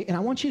to say, and I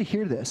want you to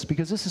hear this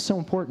because this is so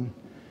important.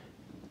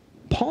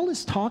 Paul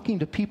is talking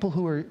to people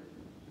who are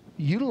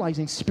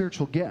utilizing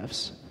spiritual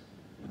gifts.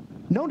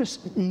 Notice,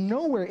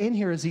 nowhere in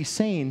here is he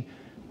saying,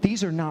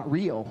 these are not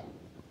real.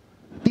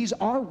 These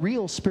are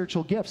real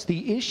spiritual gifts.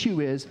 The issue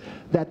is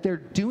that they're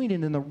doing it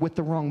with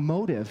the wrong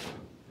motive.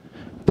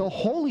 The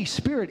Holy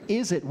Spirit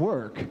is at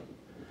work.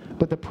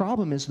 But the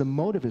problem is the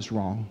motive is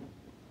wrong.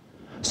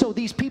 So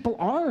these people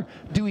are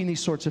doing these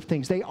sorts of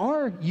things. They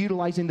are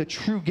utilizing the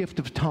true gift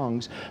of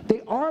tongues.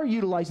 They are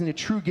utilizing the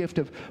true gift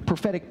of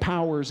prophetic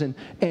powers and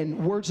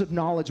words of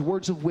knowledge,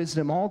 words of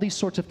wisdom, all these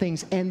sorts of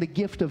things, and the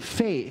gift of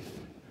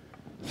faith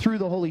through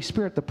the Holy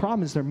Spirit. The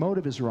problem is their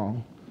motive is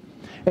wrong.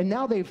 And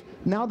now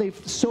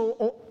they've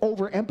so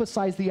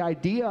overemphasized the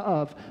idea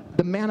of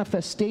the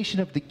manifestation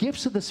of the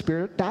gifts of the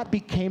Spirit. That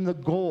became the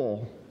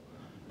goal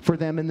for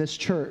them in this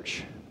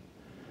church.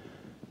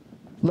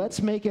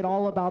 Let's make it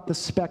all about the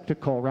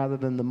spectacle rather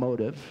than the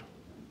motive.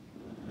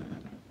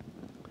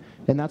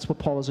 And that's what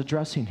Paul is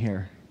addressing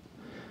here.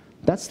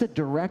 That's the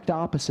direct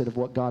opposite of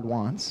what God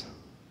wants.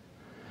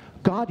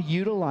 God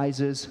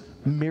utilizes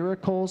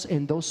miracles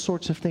and those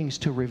sorts of things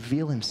to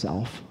reveal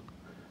himself.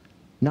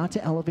 Not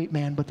to elevate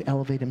man, but to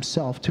elevate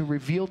himself. To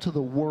reveal to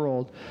the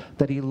world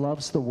that he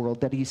loves the world,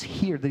 that he's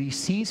here, that he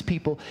sees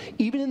people.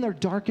 Even in their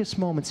darkest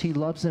moments, he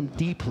loves them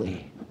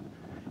deeply.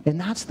 And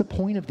that's the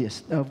point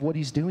of what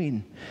he's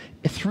doing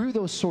through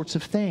those sorts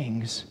of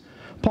things.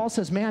 Paul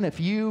says, man, if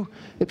you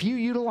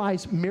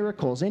utilize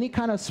miracles, any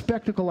kind of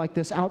spectacle like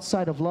this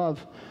outside of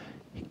love,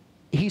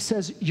 he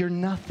says, you're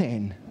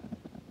nothing.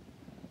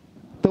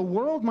 The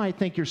world might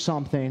think you're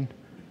something,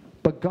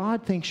 but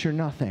God thinks you're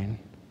nothing.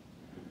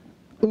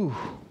 Ooh,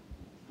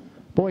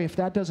 boy, if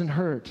that doesn't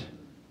hurt.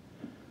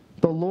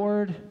 The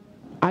Lord,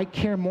 I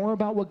care more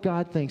about what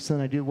God thinks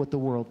than I do what the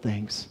world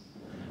thinks.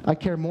 I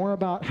care more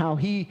about how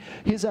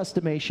his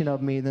estimation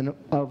of me than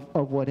of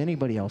what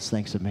anybody else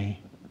thinks of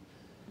me.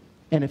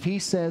 And if he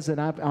says that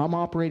I'm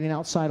operating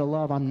outside of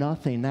love, I'm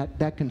nothing,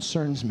 that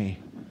concerns me.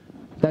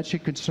 That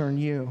should concern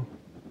you.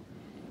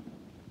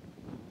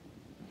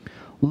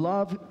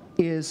 Love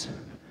is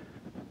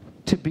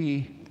to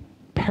be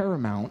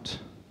paramount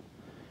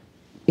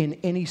in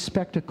any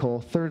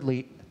spectacle.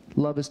 Thirdly,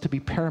 love is to be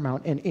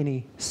paramount in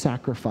any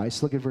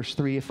sacrifice. Look at verse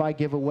 3. If I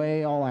give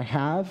away all I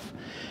have,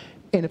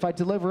 and if I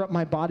deliver up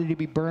my body to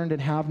be burned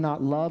and have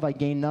not love, I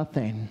gain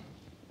nothing.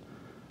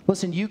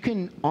 Listen, you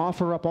can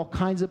offer up all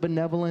kinds of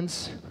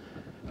benevolence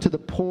to the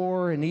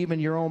poor and even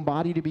your own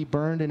body to be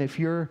burned, and if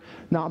you're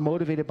not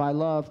motivated by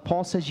love,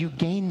 Paul says you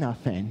gain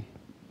nothing.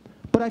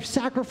 But I've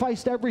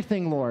sacrificed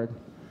everything, Lord.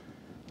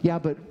 Yeah,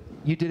 but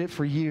you did it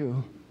for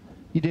you.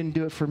 You didn't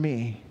do it for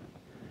me.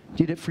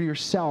 You did it for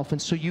yourself,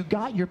 and so you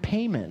got your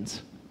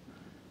payment.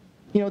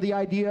 You know, the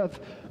idea of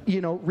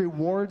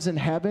rewards in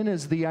heaven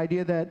is the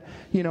idea that,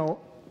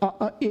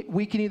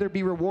 we can either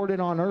be rewarded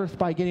on earth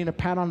by getting a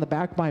pat on the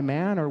back by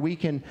man, or we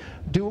can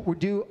do what we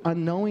do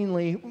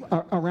unknowingly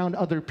around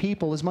other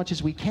people as much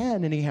as we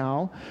can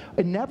anyhow,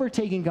 and never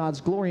taking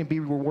God's glory and be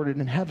rewarded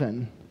in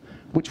heaven.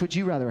 Which would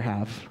you rather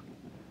have?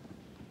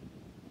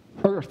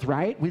 Earth,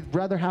 right? We'd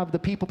rather have the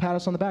people pat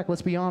us on the back.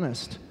 Let's be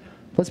honest.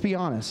 Let's be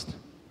honest.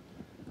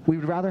 We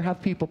would rather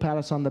have people pat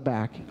us on the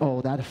back.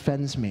 Oh, that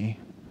offends me.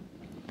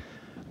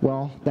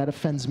 Well, that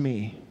offends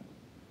me,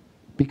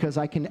 because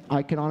I can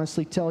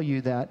honestly tell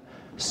you that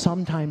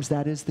sometimes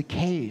that is the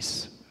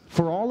case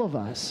for all of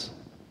us.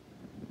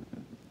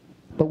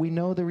 But we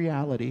know the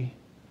reality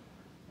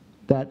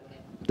that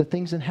the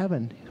things in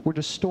heaven, we're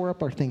to store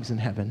up our things in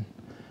heaven,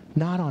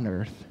 not on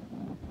earth.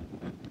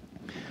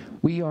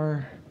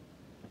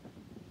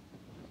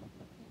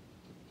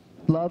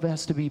 Love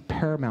has to be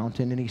paramount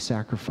in any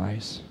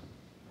sacrifice.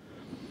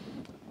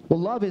 Well,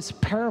 love is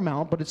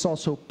paramount, but it's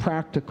also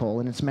practical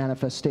in its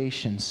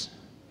manifestations.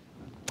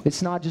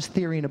 It's not just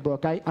theory in a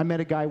book. I met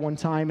a guy one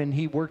time, and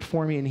he worked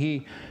for me, and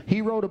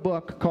he wrote a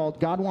book called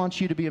God Wants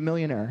You to Be a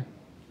Millionaire.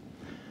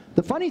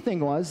 The funny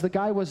thing was, the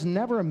guy was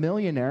never a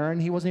millionaire,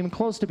 and he wasn't even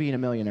close to being a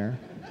millionaire.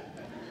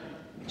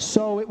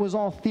 So it was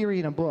all theory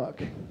in a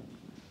book.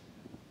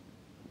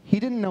 He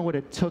didn't know what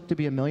it took to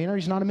be a millionaire.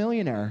 He's not a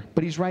millionaire,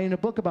 but he's writing a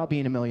book about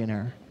being a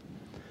millionaire.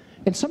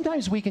 And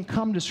sometimes we can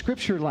come to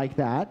Scripture like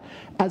that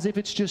as if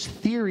it's just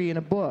theory in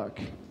a book.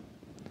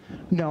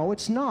 No,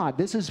 it's not.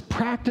 This is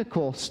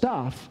practical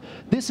stuff.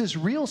 This is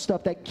real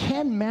stuff that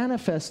can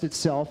manifest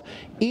itself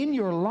in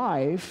your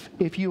life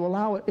if you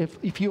allow it,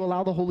 if you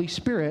allow the Holy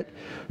Spirit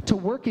to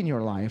work in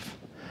your life.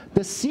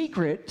 The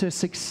secret to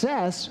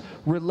success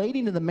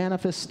relating to the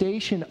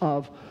manifestation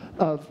of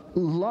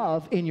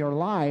love in your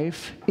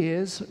life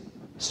is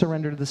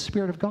surrender to the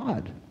Spirit of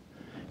God.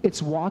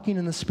 It's walking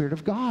in the Spirit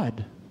of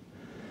God.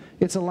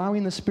 It's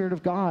allowing the Spirit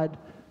of God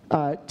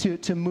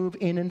to move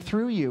in and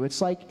through you.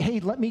 It's like, hey,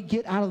 let me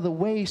get out of the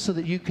way so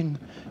that you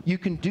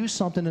can do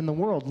something in the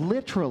world,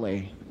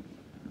 literally.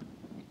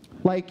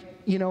 Like,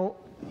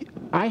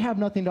 I have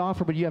nothing to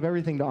offer, but you have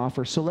everything to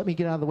offer, so let me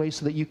get out of the way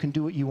so that you can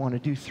do what you want to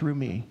do through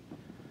me.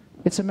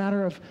 It's a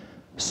matter of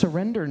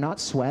surrender, not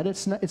sweat.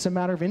 It's a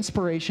matter of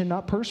inspiration,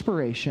 not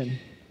perspiration.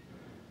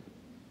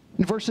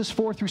 In verses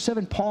 4 through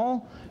 7,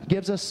 Paul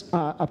gives us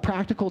a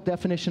practical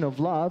definition of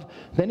love.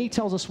 Then he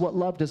tells us what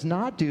love does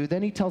not do.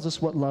 Then he tells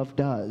us what love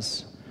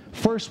does.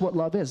 First, what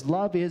love is.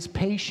 Love is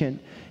patient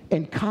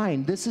and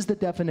kind. This is the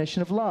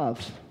definition of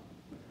love.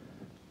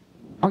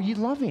 Are you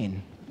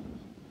loving?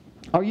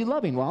 Are you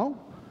loving?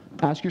 Well,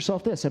 ask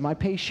yourself this. Am I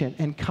patient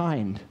and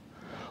kind?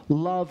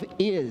 Love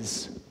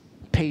is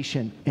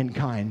patient and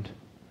kind.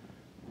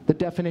 The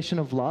definition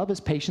of love is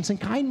patience and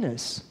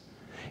kindness.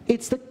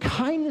 It's the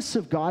kindness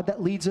of God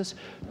that leads us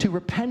to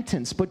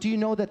repentance. But do you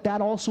know that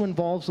also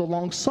involves the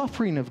long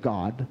suffering of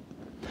God?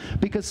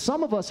 Because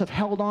some of us have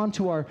held on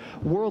to our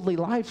worldly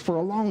lives for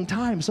a long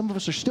time. Some of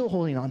us are still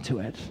holding on to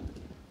it.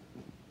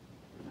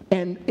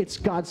 And it's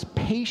God's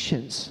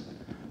patience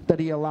that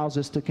he allows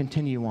us to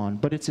continue on.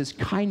 But it's his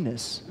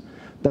kindness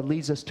that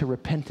leads us to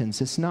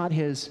repentance. It's not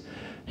his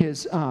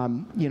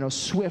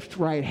swift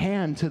right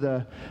hand to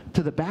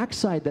the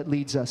backside that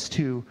leads us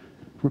to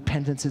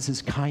repentance. It's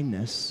his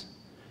kindness.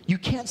 You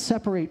can't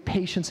separate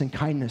patience and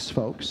kindness,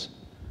 folks.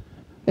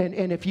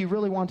 And if you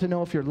really want to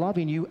know if you're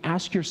loving, you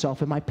ask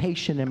yourself, am I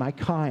patient? Am I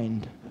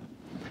kind?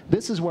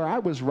 This is where I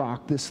was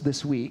rocked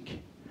this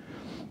week.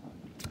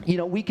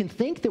 We can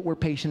think that we're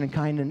patient and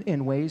kind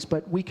in ways,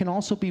 but we can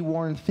also be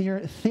worn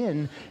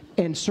thin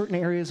in certain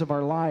areas of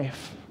our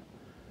life.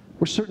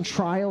 Or certain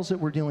trials that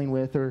we're dealing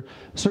with, or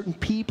certain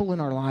people in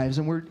our lives,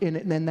 and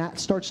then that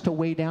starts to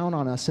weigh down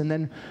on us. And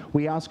then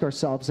we ask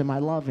ourselves, am I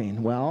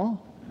loving?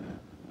 Well,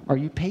 are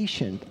you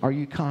patient? Are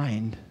you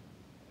kind?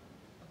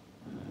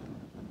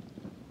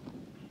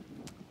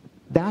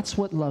 That's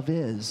what love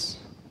is.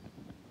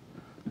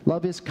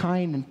 Love is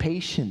kind and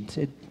patient.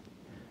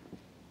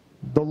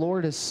 The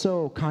Lord is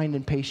so kind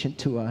and patient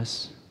to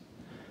us.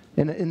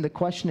 And the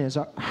question is,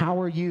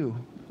 how are you?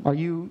 Are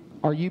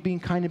you being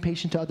kind and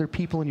patient to other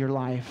people in your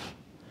life?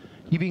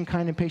 You being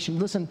kind and patient?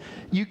 Listen,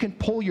 you can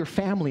poll your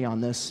family on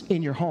this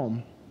in your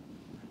home.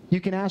 You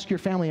can ask your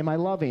family, am I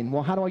loving?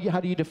 Well, how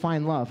do you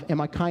define love?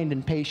 Am I kind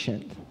and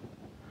patient?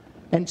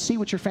 And see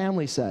what your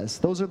family says.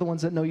 Those are the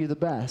ones that know you the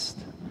best.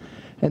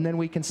 And then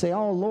we can say,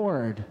 oh,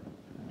 Lord,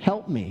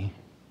 help me.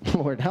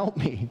 Lord, help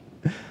me.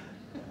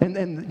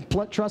 And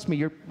trust me,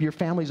 your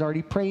family's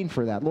already praying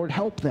for that. Lord,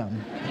 help them.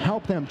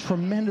 Help them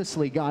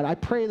tremendously, God. I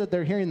pray that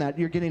they're hearing that.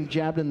 You're getting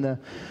jabbed in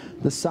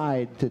the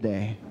side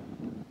today.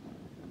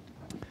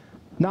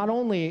 Not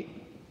only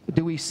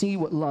do we see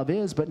what love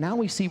is, but now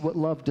we see what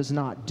love does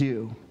not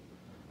do.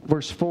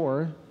 Verse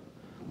 4,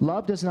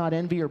 love does not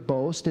envy or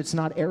boast. It's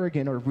not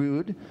arrogant or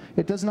rude.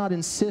 It does not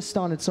insist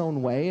on its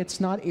own way.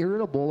 It's not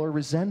irritable or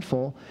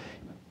resentful.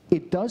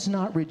 It does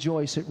not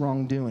rejoice at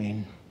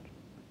wrongdoing.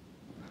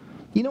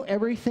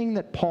 Everything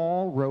that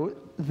Paul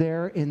wrote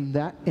there in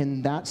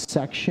that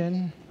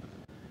section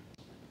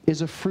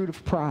is a fruit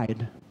of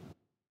pride.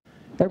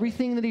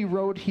 Everything that he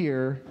wrote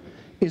here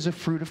is a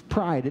fruit of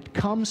pride. It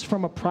comes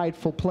from a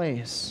prideful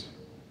place.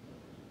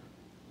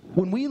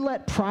 When we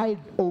let pride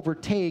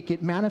overtake,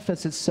 it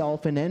manifests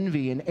itself in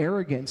envy and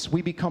arrogance.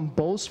 We become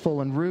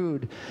boastful and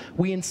rude.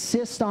 We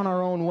insist on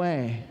our own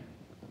way.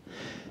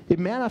 It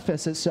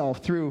manifests itself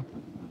through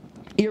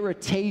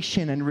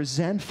irritation and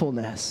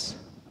resentfulness.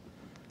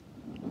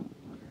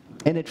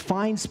 And it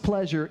finds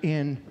pleasure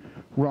in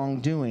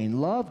wrongdoing.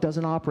 Love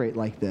doesn't operate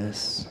like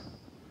this.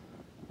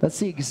 That's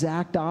the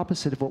exact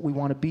opposite of what we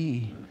want to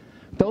be.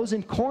 Those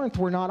in Corinth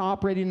were not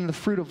operating in the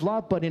fruit of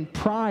love, but in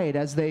pride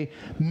as they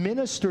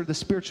minister the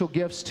spiritual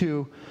gifts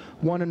to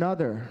one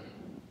another.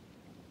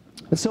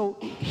 And so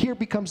here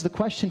becomes the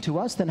question to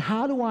us then,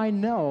 how do I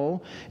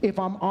know if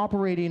I'm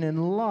operating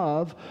in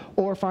love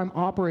or if I'm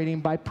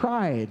operating by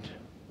pride?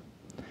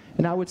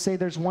 And I would say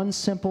there's one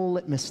simple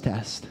litmus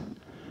test.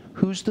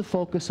 Who's the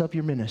focus of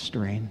your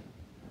ministering?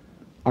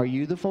 Are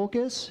you the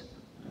focus,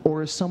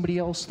 or is somebody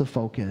else the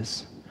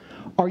focus?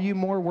 Are you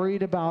more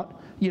worried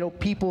about,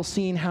 people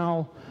seeing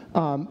how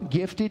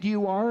gifted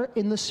you are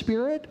in the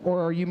Spirit,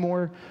 or are you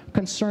more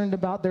concerned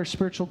about their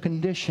spiritual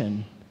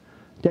condition,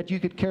 that you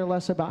could care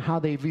less about how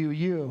they view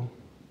you?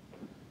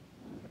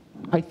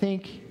 I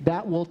think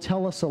that will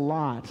tell us a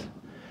lot.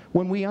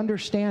 When we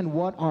understand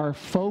what our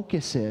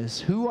focus is,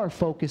 who our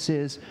focus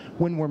is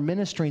when we're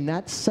ministering,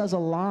 that says a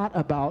lot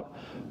about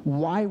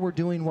why we're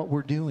doing what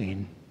we're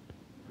doing.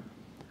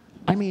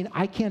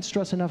 I can't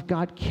stress enough,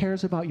 God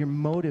cares about your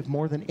motive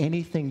more than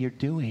anything you're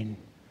doing.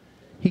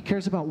 He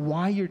cares about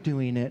why you're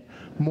doing it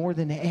more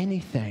than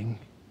anything.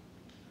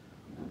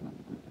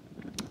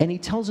 And he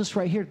tells us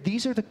right here,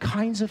 these are the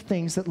kinds of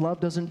things that love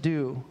doesn't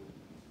do.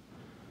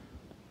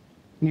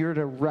 You're at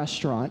a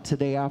restaurant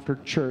today after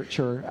church,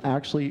 or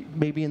actually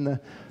maybe in the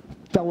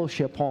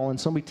fellowship hall, and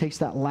somebody takes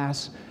that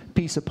last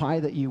piece of pie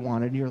that you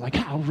wanted, and you're like,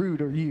 how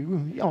rude are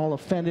you? All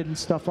offended and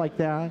stuff like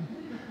that.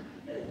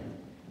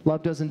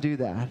 Love doesn't do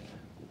that.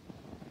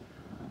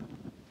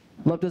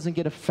 Love doesn't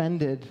get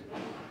offended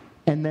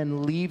and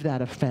then leave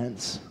that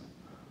offense.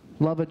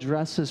 Love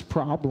addresses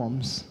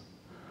problems.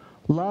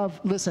 Love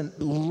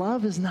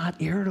is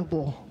not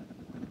irritable.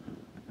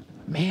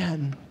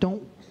 Man,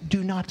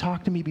 do not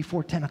talk to me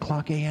before 10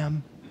 o'clock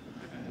a.m.,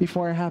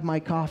 before I have my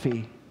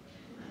coffee.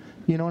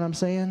 You know what I'm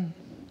saying?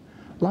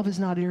 Love is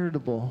not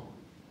irritable.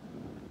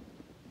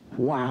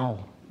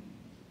 Wow.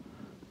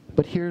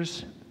 But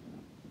here's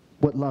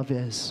what love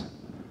is.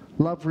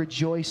 Love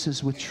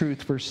rejoices with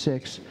truth, verse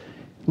 6.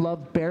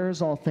 Love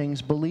bears all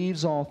things,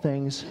 believes all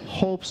things,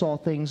 hopes all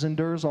things,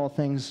 endures all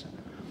things.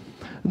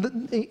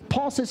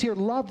 Paul says here,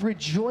 love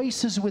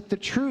rejoices with the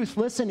truth.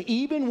 Listen,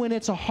 even when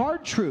it's a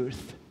hard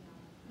truth,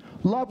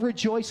 love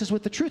rejoices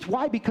with the truth.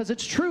 Why? Because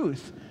it's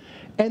truth.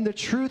 And the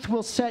truth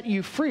will set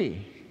you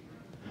free.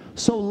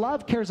 So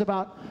love cares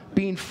about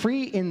being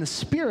free in the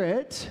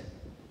spirit,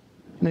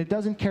 and it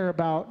doesn't care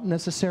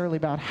necessarily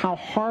about how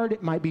hard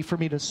it might be for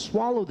me to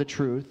swallow the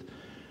truth,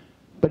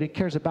 but it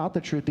cares about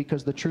the truth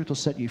because the truth will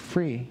set you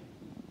free.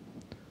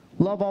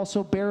 Love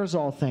also bears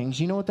all things.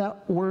 You know what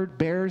that word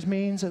bears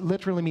means? It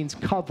literally means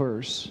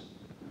covers.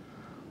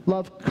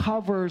 Love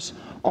covers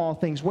all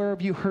things. Where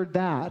have you heard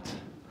that?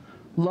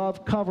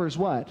 Love covers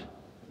what?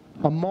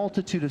 A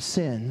multitude of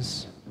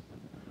sins.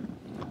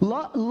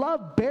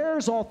 Love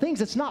bears all things.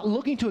 It's not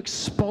looking to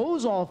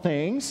expose all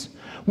things.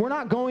 We're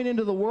not going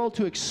into the world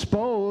to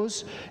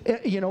expose.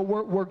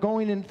 We're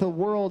going into the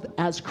world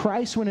as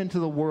Christ went into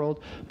the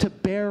world, to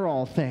bear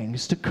all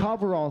things, to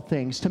cover all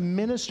things, to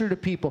minister to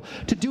people,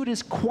 to do it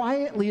as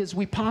quietly as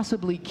we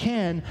possibly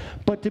can,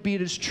 but to be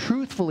it as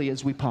truthfully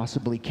as we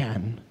possibly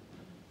can.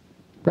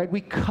 Right? We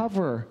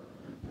cover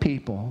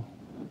people.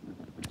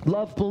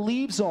 Love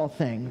believes all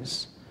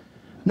things.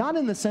 Not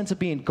in the sense of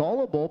being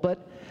gullible,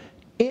 but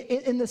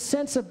in the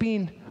sense of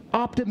being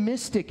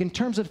optimistic in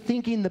terms of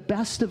thinking the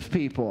best of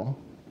people.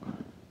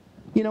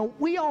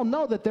 We all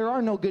know that there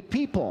are no good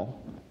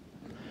people.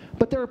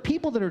 But there are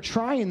people that are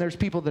trying, there's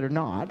people that are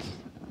not,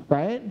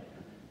 right?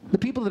 The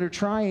people that are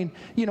trying,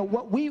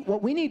 what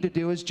we need to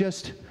do is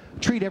just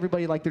treat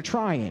everybody like they're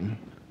trying.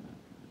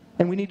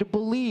 And we need to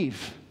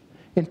believe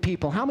in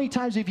people. How many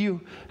times have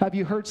you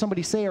heard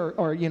somebody say,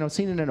 or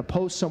seen it in a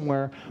post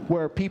somewhere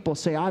where people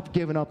say, I've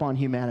given up on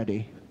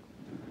humanity?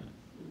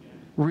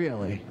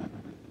 Really?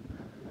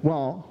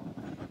 Well,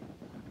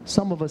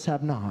 some of us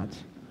have not.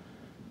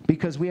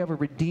 Because we have a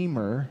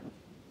Redeemer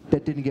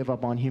that didn't give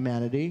up on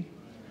humanity.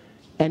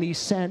 And He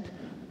sent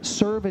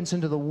servants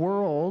into the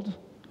world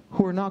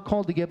who are not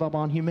called to give up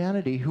on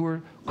humanity, who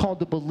are called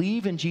to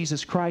believe in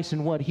Jesus Christ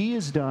and what He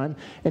has done,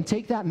 and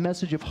take that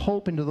message of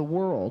hope into the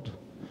world.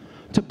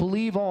 To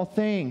believe all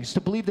things,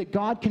 to believe that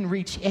God can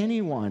reach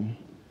anyone.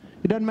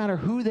 It doesn't matter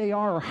who they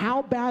are or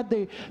how bad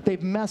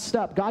they've messed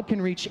up. God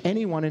can reach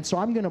anyone, and so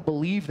I'm going to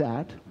believe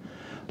that.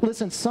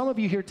 Listen, some of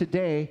you here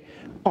today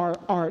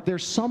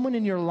there's someone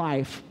in your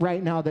life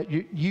right now that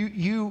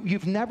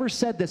you've never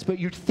said this, but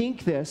you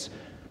think this.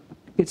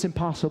 It's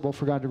impossible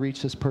for God to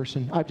reach this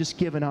person. I've just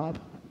given up.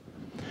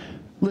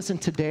 Listen,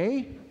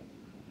 today,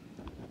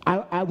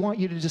 I want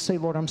you to just say,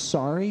 Lord, I'm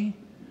sorry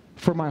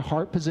for my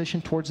heart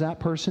position towards that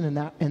person,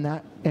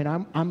 and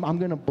I'm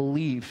going to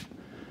believe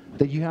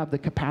that you have the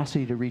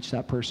capacity to reach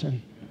that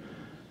person.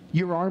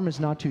 Your arm is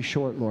not too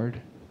short, Lord.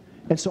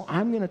 And so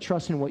I'm going to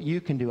trust in what you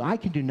can do. I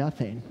can do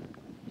nothing,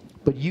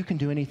 but you can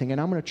do anything.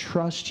 And I'm going to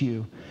trust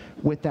you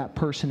with that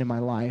person in my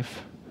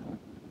life.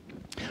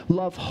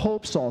 Love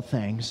hopes all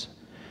things.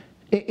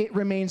 It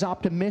remains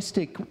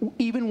optimistic,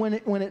 even when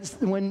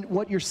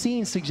what you're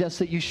seeing suggests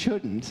that you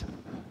shouldn't.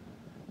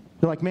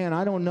 You're like, man,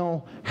 I don't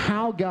know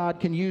how God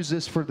can use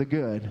this for the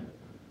good,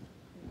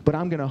 but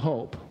I'm going to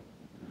hope.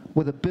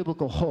 With a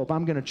biblical hope,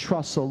 I'm going to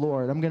trust the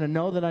Lord. I'm going to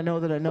know that I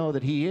know that I know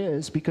that He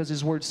is, because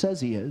His Word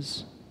says He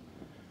is.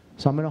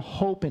 So I'm going to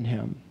hope in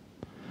Him.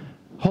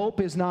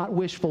 Hope is not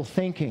wishful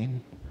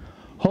thinking.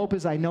 Hope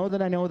is I know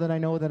that I know that I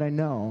know that I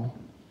know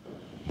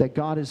that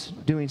God is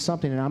doing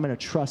something, and I'm going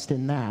to trust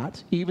in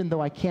that, even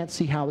though I can't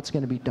see how it's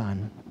going to be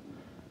done.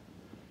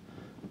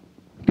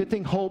 Good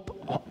thing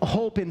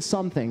hope in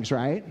some things,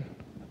 right?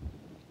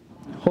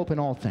 Hope in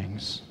all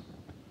things.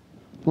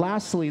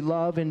 Lastly,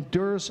 love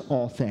endures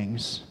all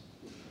things.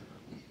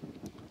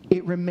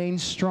 It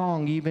remains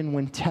strong even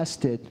when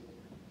tested.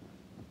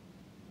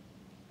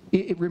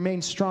 It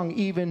remains strong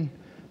even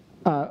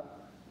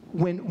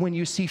when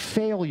you see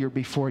failure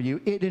before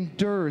you. It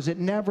endures. It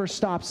never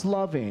stops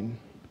loving.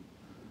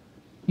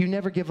 You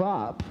never give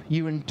up.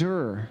 You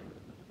endure.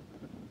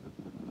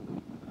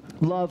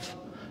 Love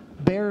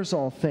bears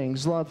all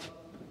things. Love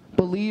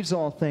believes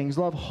all things.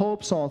 Love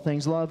hopes all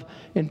things. Love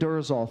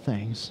endures all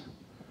things.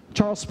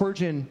 Charles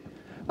Spurgeon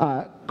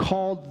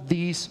called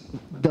these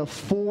the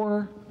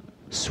 4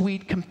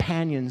 sweet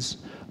companions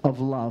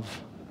of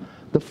love.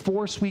 The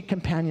 4 sweet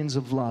companions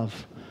of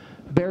love.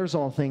 bears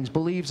all things,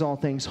 believes all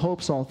things,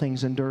 hopes all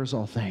things, endures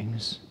all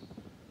things.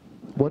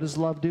 What does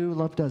love do?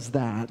 Love does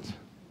that.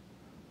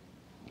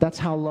 That's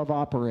how love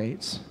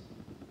operates.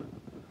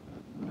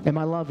 Am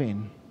I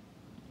loving?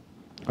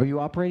 Are you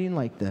operating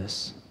like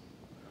this?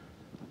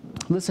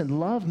 Listen,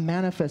 love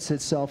manifests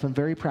itself in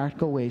very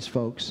practical ways,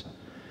 folks.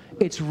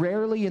 It's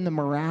rarely in the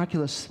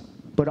miraculous,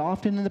 but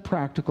often in the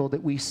practical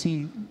that we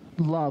see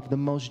love the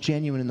most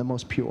genuine and the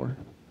most pure.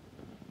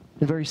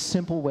 In very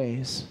simple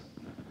ways.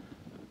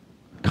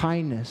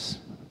 Kindness,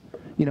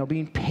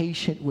 being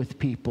patient with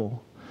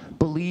people,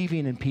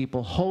 believing in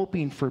people,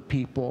 hoping for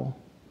people,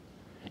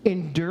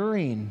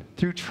 enduring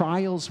through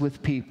trials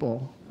with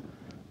people.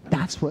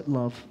 That's what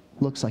love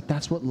looks like.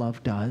 That's what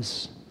love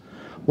does.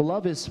 Well,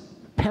 love is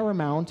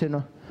paramount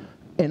in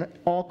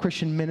all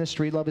Christian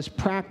ministry. Love is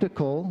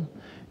practical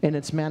in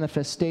its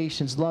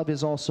manifestations. Love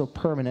is also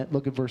permanent.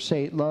 Look at verse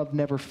 8. Love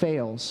never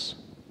fails.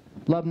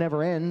 Love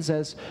never ends.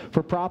 As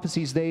for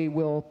prophecies, they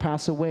will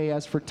pass away.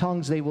 As for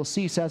tongues, they will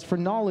cease. As for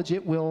knowledge,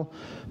 it will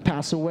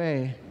pass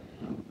away.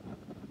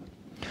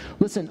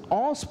 Listen,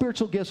 all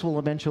spiritual gifts will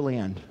eventually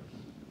end.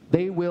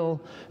 They will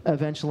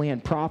eventually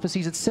end.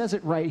 Prophecies, it says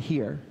it right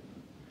here.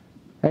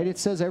 Right? It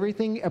says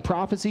everything,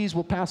 prophecies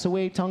will pass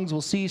away, tongues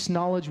will cease,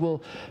 knowledge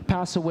will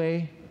pass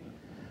away.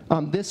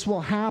 This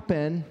will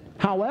happen.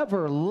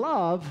 However,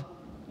 love,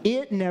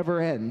 it never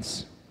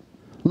ends.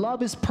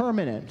 Love is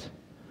permanent.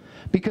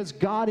 Because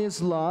God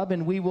is love,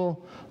 and we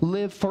will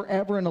live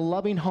forever in a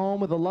loving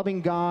home with a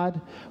loving God,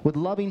 with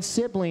loving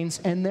siblings,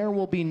 and there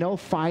will be no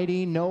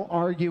fighting, no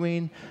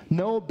arguing,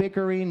 no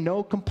bickering,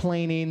 no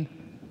complaining,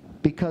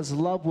 because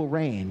love will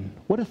reign.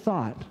 What a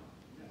thought.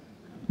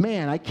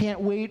 Man, I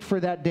can't wait for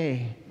that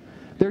day.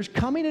 There's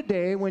coming a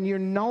day when you're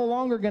no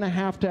longer going to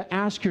have to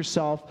ask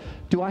yourself,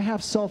 do I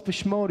have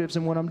selfish motives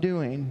in what I'm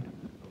doing?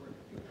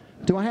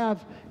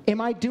 Am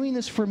I doing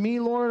this for me,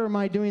 Lord, or am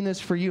I doing this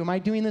for you? Am I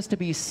doing this to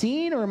be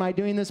seen, or am I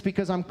doing this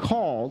because I'm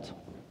called?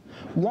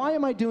 Why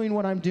am I doing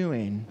what I'm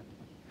doing?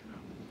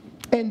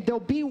 And there'll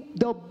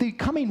be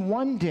coming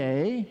one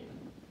day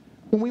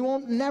when we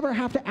won't never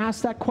have to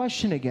ask that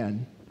question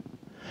again.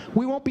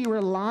 We won't be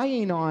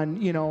relying on,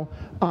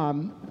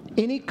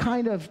 any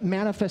kind of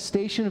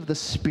manifestation of the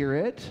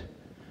Spirit,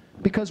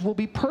 because we'll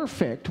be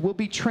perfect. We'll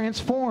be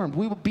transformed.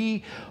 We will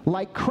be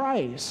like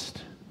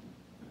Christ.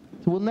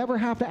 We'll never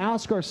have to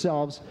ask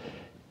ourselves,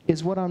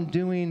 is what I'm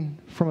doing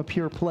from a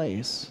pure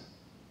place,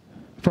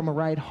 from a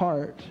right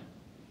heart?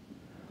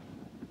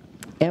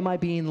 Am I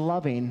being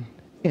loving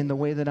in the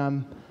way that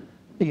I'm,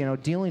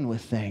 dealing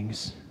with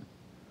things?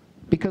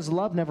 Because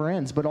love never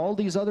ends, but all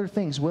these other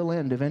things will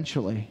end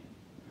eventually.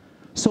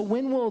 So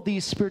when will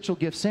these spiritual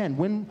gifts end?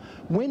 When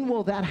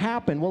will that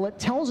happen? Well, it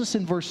tells us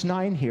in verse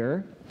 9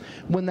 here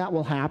when that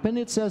will happen.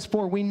 It says,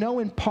 for we know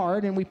in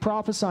part and we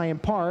prophesy in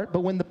part,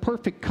 but when the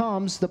perfect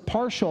comes, the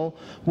partial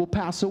will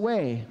pass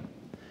away.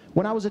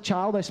 When I was a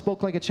child, I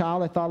spoke like a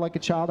child, I thought like a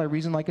child, I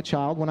reasoned like a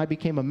child. When I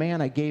became a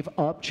man, I gave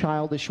up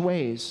childish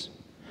ways.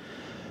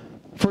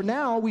 For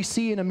now we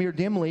see in a mirror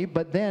dimly,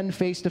 but then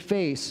face to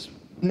face.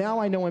 Now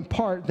I know in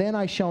part, then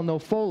I shall know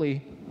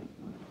fully,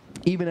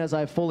 even as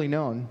I have fully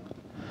known.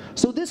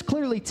 So this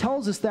clearly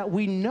tells us that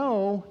we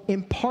know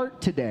in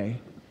part today.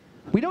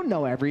 We don't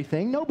know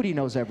everything. Nobody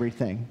knows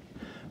everything.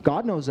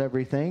 God knows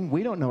everything.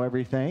 We don't know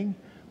everything.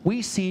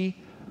 We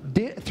see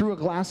through a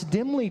glass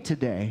dimly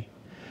today.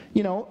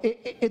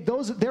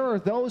 There are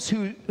those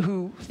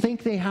who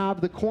think they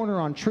have the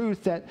corner on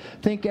truth, that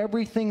think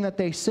everything that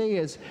they say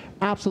is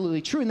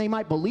absolutely true, and they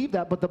might believe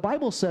that, but the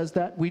Bible says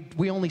that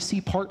we only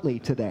see partly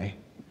today.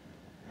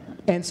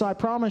 And so I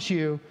promise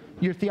you,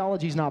 your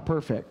theology is not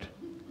perfect.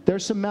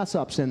 There's some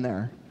mess-ups in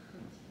there.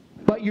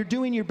 But you're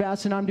doing your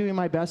best, and I'm doing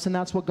my best, and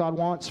that's what God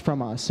wants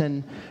from us.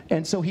 And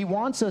so He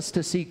wants us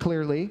to see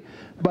clearly,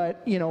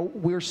 but,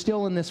 we're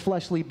still in this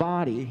fleshly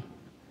body.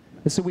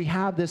 And so we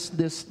have this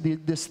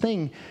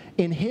thing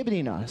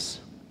inhibiting us.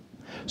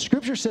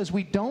 Scripture says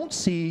we don't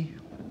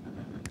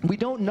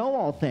know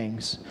all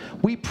things.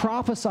 We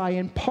prophesy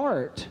in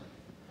part.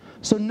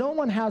 So no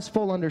one has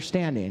full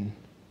understanding.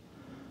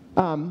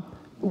 Paul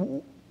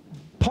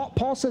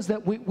says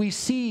that we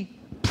see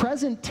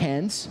present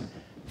tense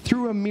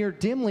through a mirror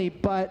dimly,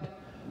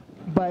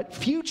 but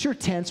future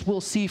tense we'll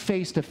see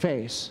face to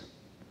face.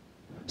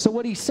 So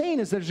what he's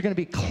saying is there's going to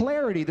be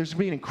clarity. There's going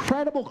to be an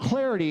incredible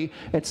clarity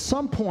at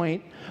some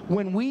point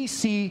when we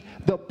see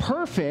the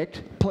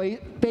perfect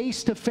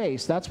face to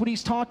face. That's what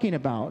he's talking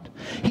about.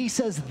 He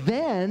says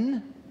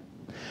then,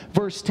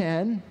 verse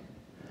 10,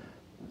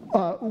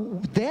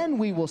 then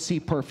we will see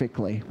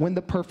perfectly when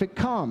the perfect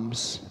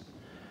comes.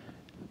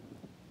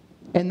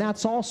 And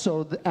that's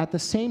also at the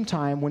same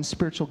time when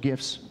spiritual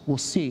gifts will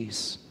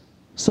cease.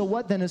 So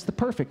what then is the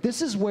perfect?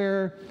 This is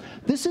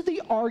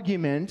the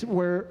argument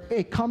where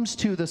it comes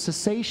to the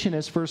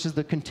cessationist versus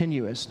the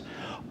continuist.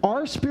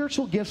 Are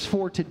spiritual gifts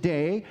for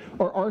today,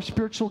 or are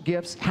spiritual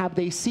gifts, have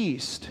they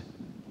ceased?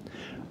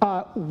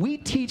 We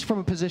teach from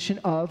a position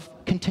of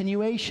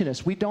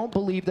continuationist. We don't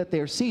believe that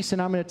they're ceased,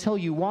 and I'm going to tell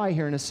you why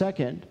here in a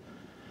second.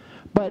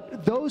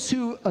 But those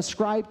who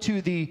ascribe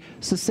to the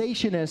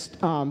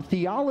cessationist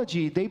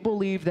theology, they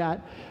believe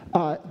that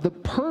the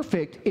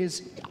perfect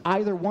is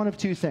either one of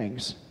two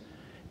things.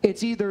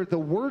 It's either the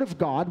Word of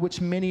God, which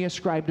many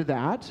ascribe to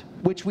that,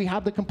 which we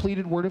have the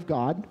completed Word of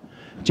God,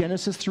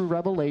 Genesis through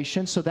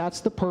Revelation, so that's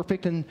the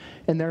perfect in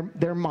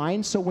their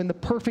mind. So when the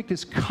perfect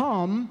is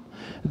come,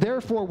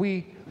 therefore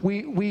we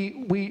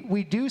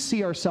do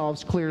see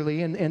ourselves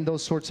clearly in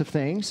those sorts of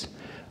things.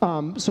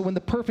 So when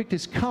the perfect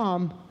is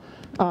come,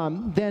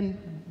 then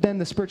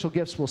the spiritual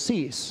gifts will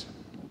cease,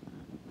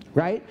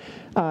 right?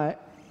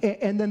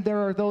 And then there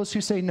are those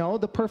who say, no,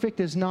 the perfect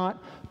is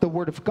not the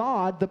Word of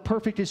God. The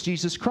perfect is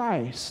Jesus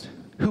Christ,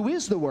 who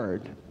is the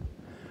Word,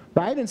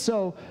 right? And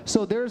so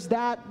there's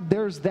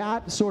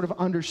that sort of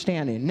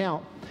understanding.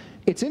 Now,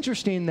 it's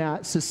interesting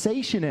that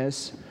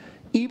cessationists,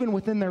 even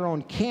within their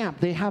own camp,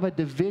 they have a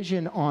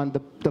division on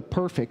the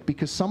perfect,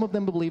 because some of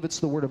them believe it's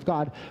the Word of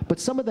God, but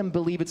some of them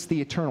believe it's the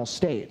eternal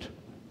state.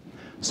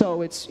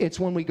 So it's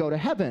when we go to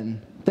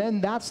heaven, then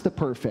that's the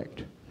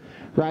perfect,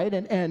 right?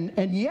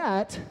 And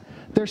yet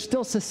they're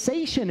still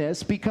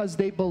cessationists because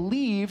they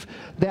believe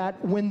that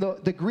when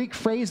the Greek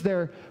phrase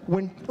there,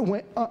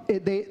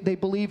 they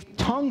believe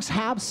tongues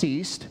have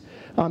ceased.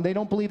 They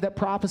don't believe that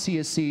prophecy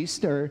has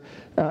ceased, or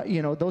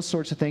those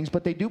sorts of things,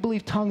 but they do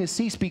believe tongue has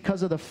ceased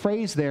because of the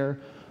phrase there.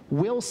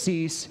 Will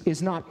cease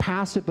is not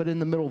passive but in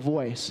the middle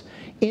voice,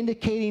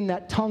 indicating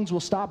that tongues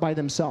will stop by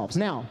themselves.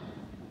 Now,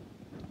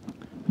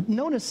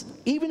 notice,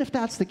 even if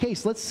that's the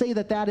case, let's say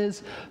that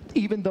is,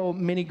 even though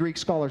many Greek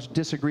scholars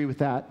disagree with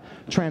that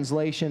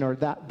translation or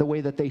that the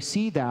way that they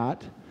see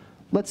that,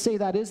 let's say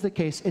that is the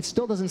case, it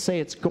still doesn't say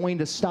it's going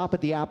to stop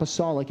at the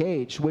apostolic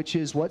age, which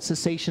is what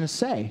cessationists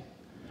say.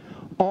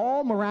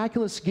 All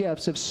miraculous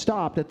gifts have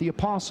stopped at the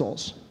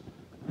apostles.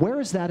 Where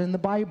is that in the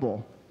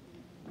Bible?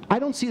 I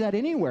don't see that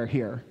anywhere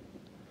here.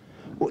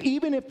 Well,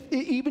 even if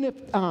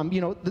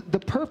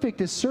the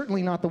perfect is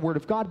certainly not the Word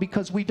of God,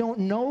 because we don't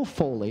know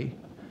fully.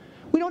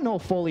 We don't know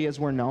fully as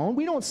we're known.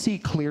 We don't see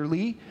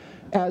clearly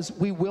as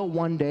we will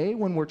one day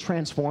when we're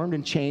transformed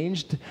and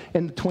changed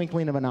in the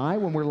twinkling of an eye,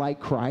 when we're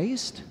like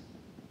Christ.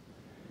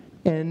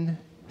 And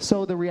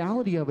so the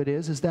reality of it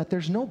is that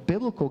there's no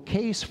biblical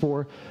case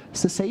for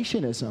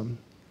cessationism.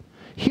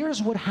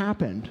 Here's what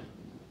happened.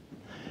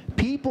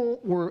 People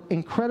were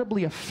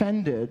incredibly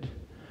offended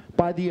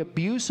by the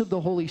abuse of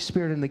the Holy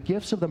Spirit and the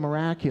gifts of the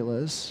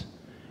miraculous.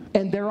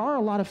 And there are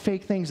a lot of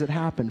fake things that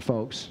happen,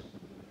 folks.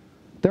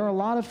 There are a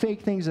lot of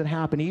fake things that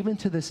happen, even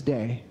to this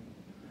day.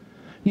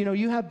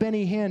 You have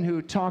Benny Hinn,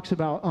 who talks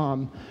about,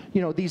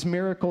 these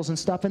miracles and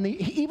stuff, and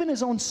even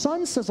his own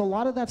son says a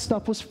lot of that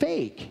stuff was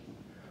fake.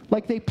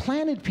 Like they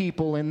planted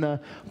people in the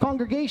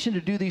congregation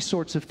to do these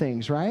sorts of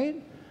things,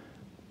 right?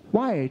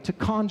 Why? To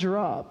conjure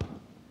up.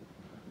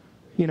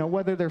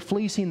 Whether they're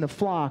fleecing the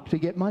flock to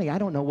get money. I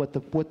don't know what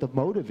the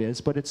motive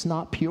is, but it's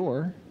not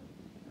pure.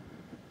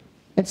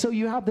 And so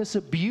you have this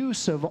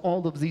abuse of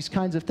all of these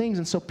kinds of things,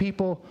 and so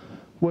people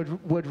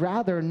would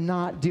rather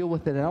not deal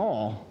with it at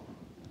all.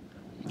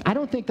 I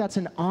don't think that's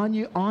an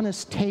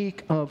honest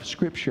take of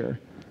Scripture.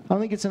 I don't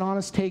think it's an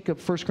honest take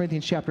of 1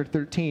 Corinthians chapter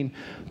 13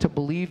 to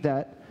believe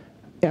that,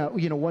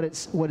 what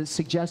it's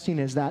suggesting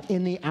is that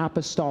in the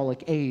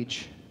apostolic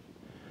age,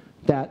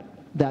 that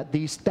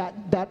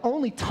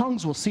only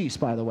tongues will cease,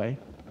 by the way.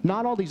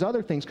 Not all these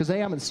other things, because they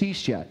haven't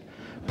ceased yet.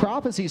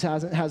 Prophecies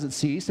hasn't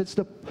ceased. It's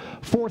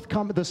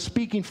the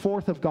speaking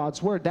forth of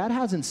God's word. That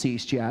hasn't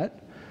ceased yet.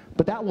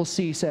 But that will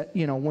cease at,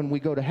 when we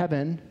go to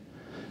heaven.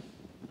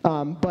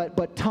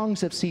 But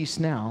tongues have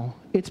ceased now.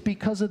 It's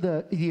because of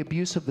the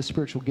abuse of the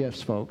spiritual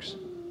gifts, folks.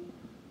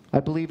 I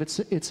believe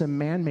it's a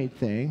man-made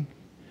thing.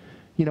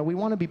 We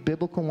want to be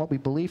biblical in what we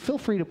believe. Feel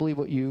free to believe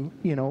what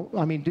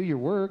do your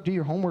work, do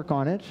your homework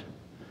on it.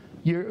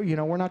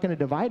 We're not going to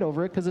divide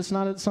over it because it's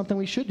not something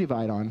we should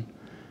divide on.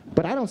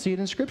 But I don't see it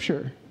in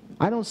Scripture.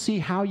 I don't see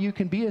how you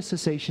can be a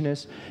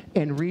cessationist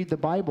and read the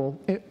Bible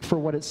for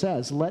what it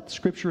says. Let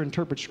Scripture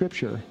interpret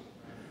Scripture.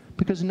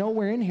 Because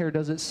nowhere in here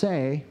does it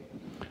say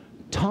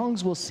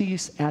tongues will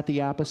cease at the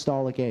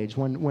apostolic age,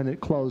 when it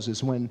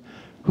closes,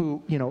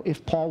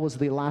 if Paul was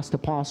the last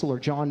apostle or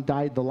John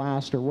died the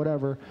last or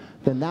whatever,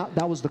 then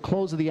that was the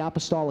close of the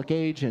apostolic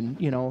age, and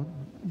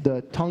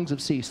the tongues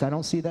have ceased. I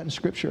don't see that in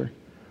Scripture.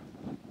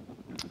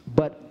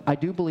 But I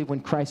do believe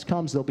when Christ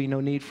comes, there'll be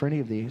no need for any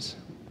of these.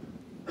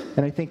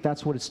 And I think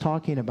that's what it's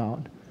talking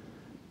about.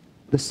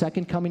 The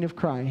second coming of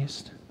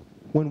Christ,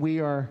 when we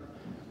are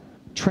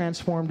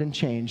transformed and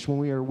changed, when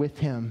we are with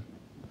Him,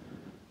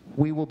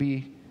 we'll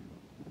be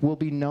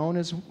known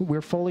as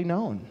we're fully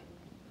known.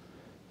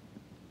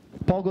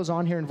 Paul goes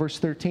on here in verse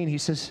 13. He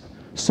says,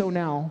 so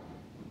now,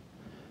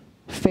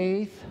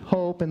 faith,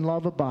 hope, and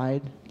love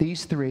abide,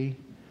 these three,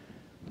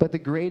 but the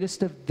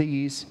greatest of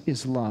these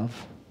is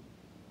love.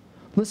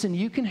 Listen,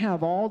 you can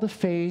have all the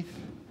faith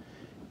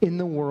in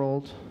the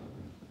world,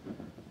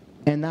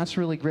 and that's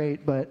really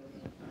great, but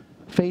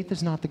faith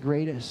is not the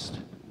greatest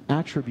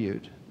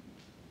attribute.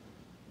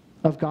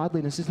 of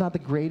godliness is not the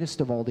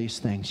greatest of all these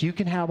things. You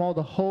can have all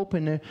the hope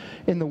in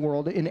the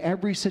world, in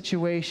every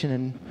situation,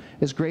 and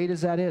as great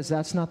as that is,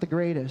 that's not the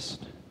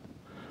greatest.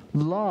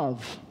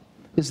 Love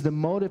is the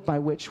motive by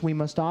which we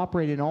must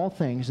operate in all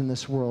things in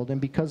this world,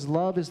 and because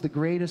love is the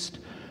greatest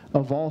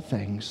of all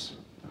things,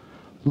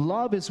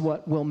 love is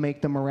what will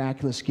make the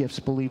miraculous gifts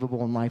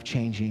believable and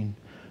life-changing.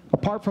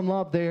 Apart from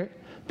love,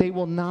 they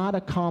will not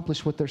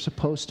accomplish what they're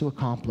supposed to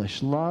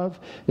accomplish. Love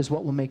is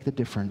what will make the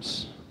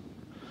difference.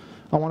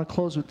 I want to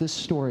close with this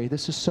story.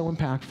 This is so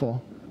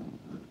impactful.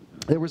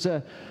 There was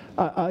a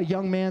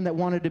young man that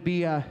wanted to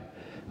be a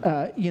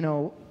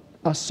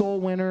soul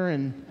winner,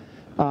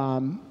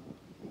 and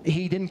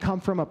he didn't come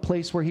from a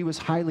place where he was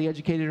highly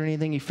educated or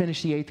anything. He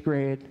finished the 8th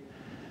grade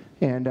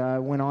and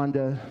went on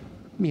to,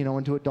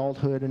 into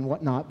adulthood and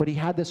whatnot. But he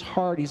had this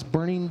heart, his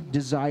burning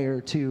desire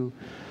to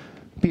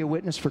be a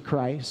witness for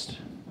Christ.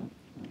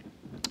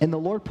 And the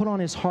Lord put on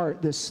his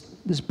heart this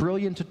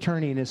brilliant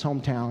attorney in his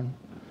hometown.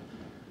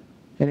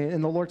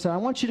 And the Lord said, I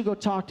want you to go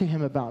talk to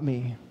him about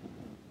me.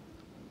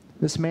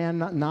 This man,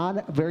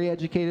 not very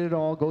educated at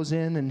all, goes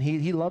in and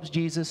he loves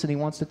Jesus and he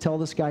wants to tell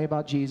this guy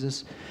about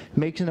Jesus.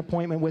 Makes an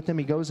appointment with him.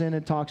 He goes in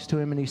and talks to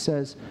him and he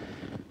says,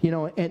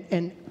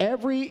 and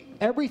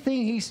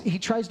everything he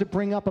tries to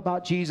bring up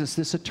about Jesus,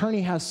 this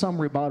attorney has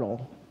some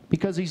rebuttal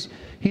because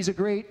he's a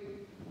great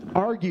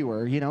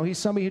arguer. He's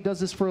somebody who does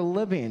this for a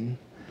living.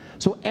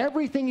 So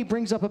everything he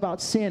brings up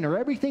about sin or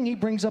everything he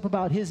brings up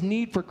about his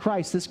need for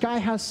Christ, this guy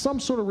has some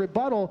sort of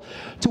rebuttal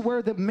to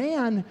where the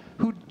man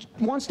who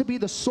wants to be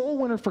the soul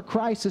winner for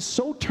Christ is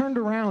so turned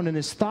around in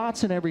his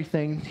thoughts and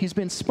everything. He's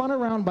been spun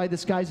around by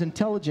this guy's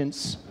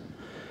intelligence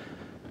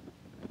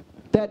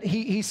that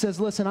he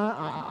says, listen,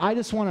 I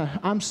just want to,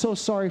 I'm so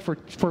sorry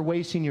for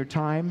wasting your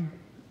time,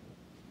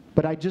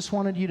 but I just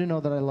wanted you to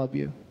know that I love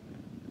you.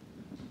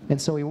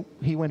 And so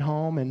he went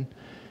home and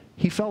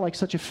he felt like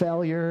such a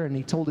failure, and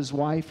he told his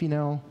wife,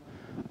 I'm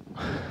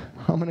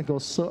gonna go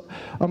sulk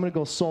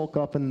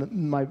up in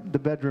the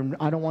bedroom.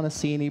 I don't want to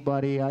see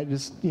anybody. I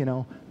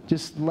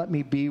just let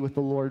me be with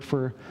the Lord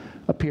for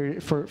a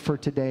period for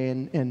today,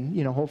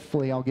 and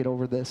hopefully I'll get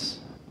over this.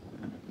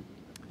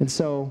 And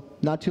so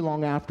not too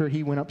long after,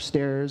 he went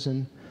upstairs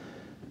and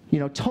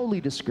totally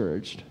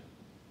discouraged.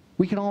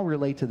 We can all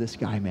relate to this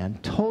guy, man.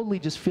 Totally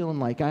just feeling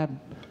like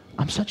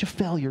I'm such a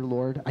failure,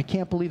 Lord. I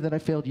can't believe that I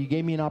failed you. You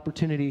gave me an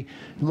opportunity.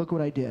 Look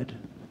what I did.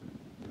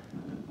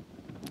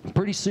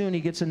 Pretty soon,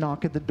 he gets a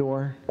knock at the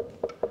door.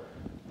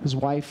 His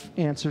wife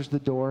answers the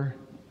door.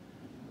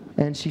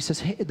 And she says,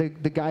 hey,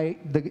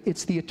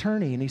 it's the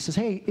attorney. And he says,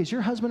 hey, is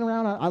your husband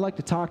around? I'd like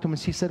to talk to him. And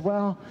she said,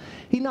 well,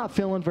 he's not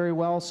feeling very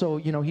well. So,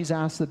 he's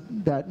asked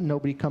that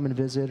nobody come and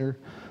visit or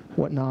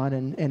whatnot.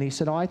 And he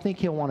said, I think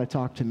he'll want to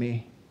talk to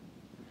me.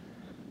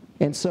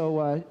 And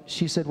so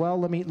she said, well,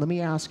 let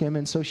me ask him.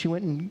 And so she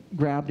went and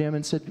grabbed him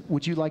and said,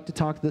 would you like to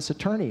talk to this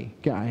attorney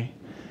guy?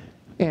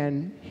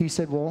 And he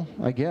said, well,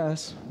 I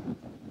guess.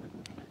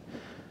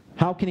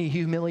 How can he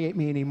humiliate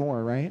me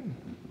anymore, right?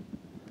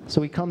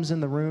 So he comes in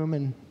the room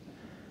and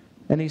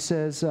he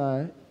says,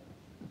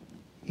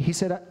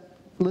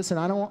 listen,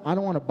 I don't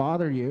want to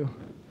bother you,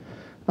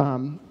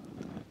 but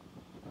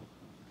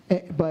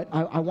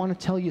I want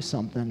to tell you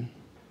something,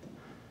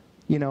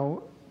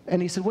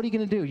 And he said, what are you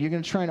going to do? You're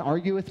going to try and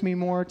argue with me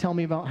more, tell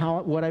me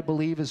about what I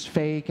believe is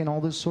fake and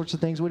all those sorts of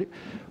things? What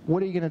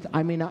are you going to,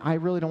 I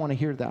really don't want to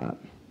hear that,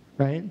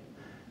 right?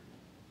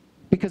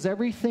 Because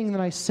everything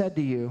that I said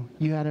to you,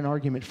 you had an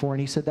argument for.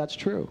 And he said, that's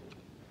true.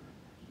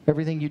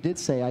 Everything you did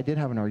say, I did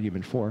have an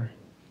argument for.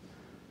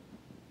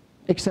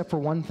 Except for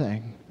one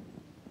thing.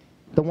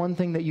 The one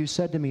thing that you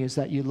said to me is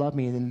that you love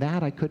me, and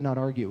that I could not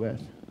argue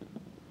with.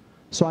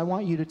 So I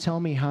want you to tell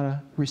me how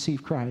to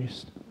receive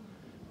Christ.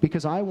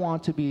 Because I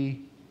want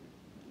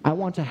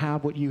to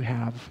have what you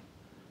have.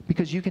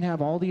 Because you can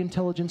have all the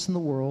intelligence in the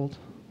world.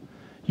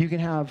 You can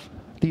have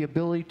the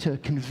ability to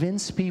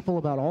convince people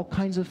about all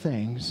kinds of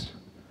things.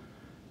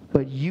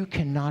 But you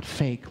cannot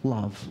fake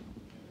love.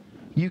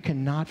 You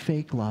cannot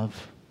fake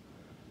love.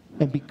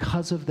 And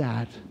because of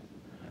that,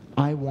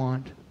 I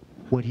want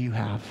what you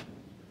have.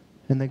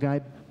 And the guy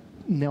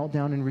knelt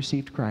down and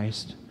received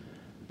Christ.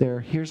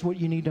 Here's what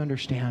you need to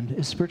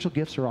understand. Spiritual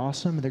gifts are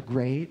awesome. They're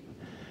great.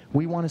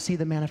 We want to see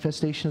the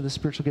manifestation of the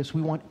spiritual gifts.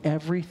 We want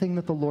everything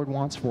that the Lord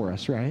wants for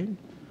us, right?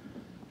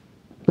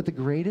 But the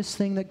greatest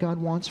thing that God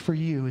wants for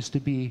you is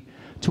to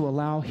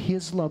allow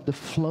His love to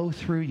flow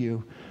through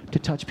you to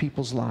touch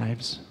people's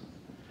lives.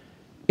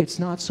 It's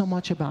not so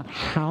much about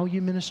how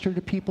you minister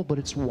to people, but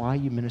it's why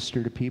you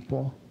minister to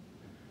people.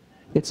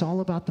 It's all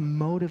about the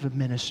motive of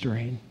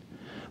ministering.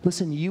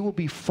 Listen, you will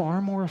be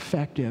far more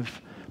effective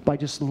by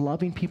just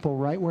loving people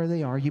right where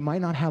they are. You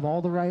might not have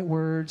all the right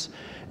words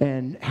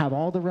and have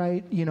all the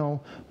right,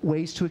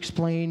 ways to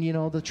explain,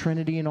 the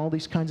Trinity and all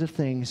these kinds of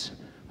things.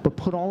 But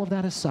put all of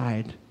that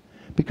aside,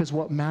 because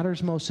what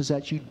matters most is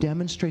that you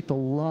demonstrate the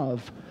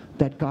love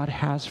that God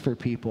has for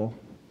people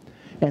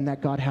and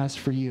that God has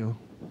for you.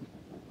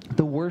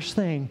 The worst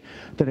thing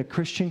that a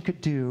Christian could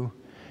do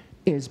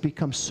is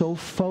become so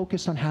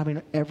focused on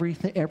having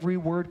every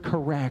word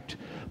correct,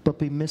 but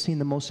be missing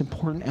the most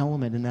important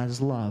element, and that is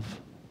love.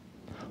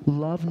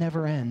 Love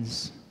never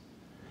ends.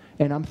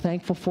 And I'm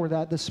thankful for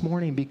that this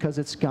morning, because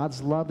it's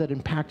God's love that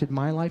impacted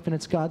my life, and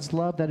it's God's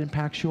love that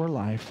impacts your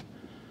life.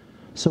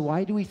 So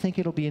why do we think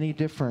it'll be any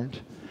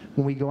different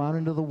when we go out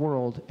into the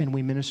world and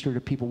we minister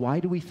to people?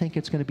 Why do we think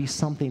it's going to be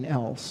something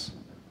else?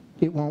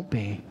 It won't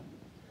be.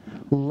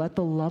 Let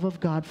the love of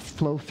God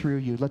flow through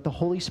you. Let the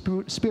Holy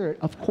Spirit,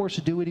 of course,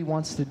 do what He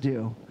wants to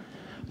do.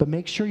 But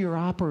make sure you're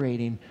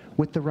operating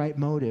with the right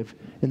motive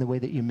in the way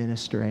that you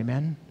minister.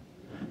 Amen?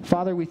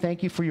 Father, we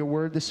thank you for your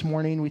word this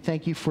morning. We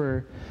thank you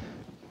for,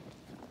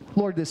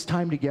 Lord, this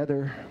time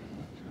together.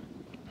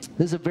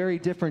 This is a very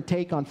different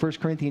take on 1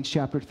 Corinthians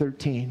chapter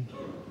 13.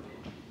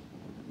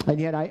 And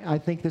yet I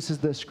think this is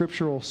the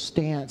scriptural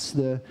stance,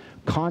 the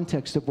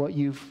context of what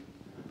you've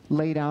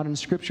laid out in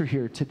Scripture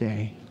here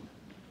today.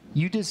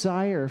 You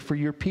desire for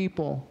your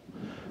people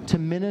to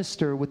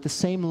minister with the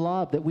same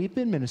love that we've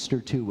been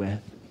ministered to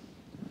with.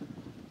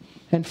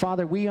 And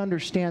Father, we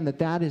understand that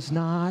that is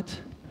not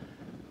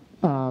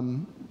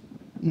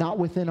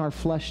within our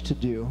flesh to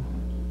do,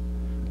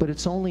 but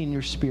it's only in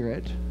your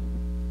Spirit.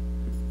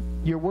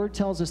 Your word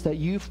tells us that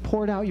you've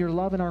poured out your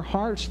love in our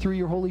hearts through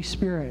your Holy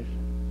Spirit.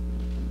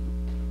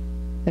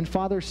 And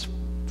Father,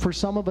 for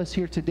some of us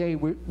here today,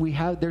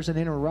 there's an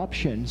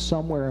interruption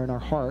somewhere in our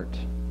heart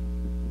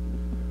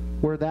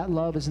where that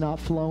love is not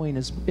flowing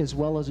as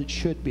well as it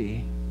should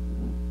be.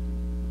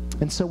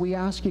 And so we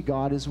ask you,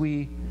 God, as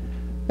we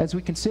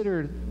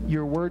consider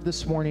your word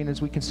this morning,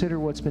 as we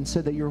consider what's been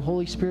said, that your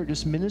Holy Spirit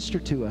just minister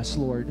to us,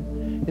 Lord,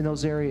 in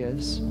those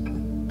areas.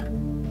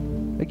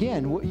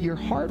 Again, your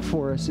heart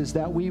for us is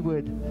that we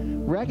would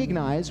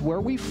recognize where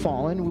we've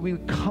fallen, we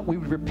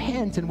would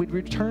repent, and we'd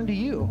return to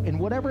you in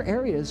whatever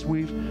areas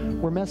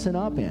we're messing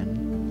up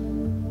in.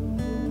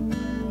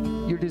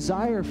 Your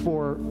desire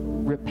for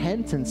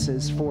repentance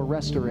is for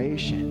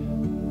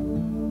restoration,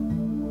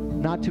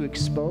 not to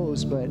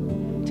expose, but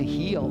to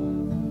heal.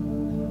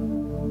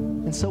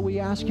 And so we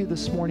ask you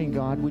this morning,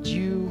 God, would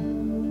you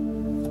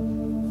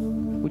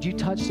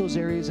touch those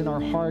areas in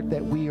our heart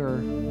that we are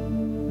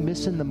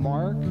missing the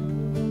mark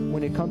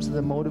when it comes to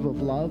the motive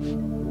of love?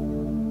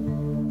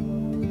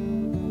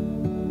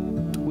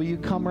 Will you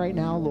come right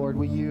now, Lord?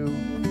 Will you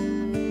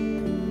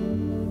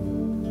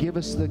give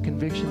us the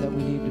conviction that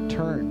we need to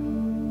turn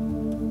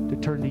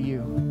to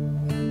you?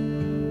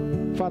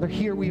 Father,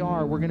 here we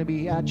are. We're going to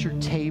be at your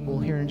table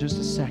here in just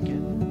a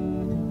second,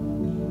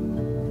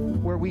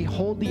 where we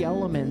hold the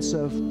elements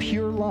of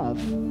pure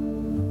love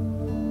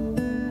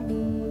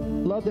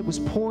that was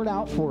poured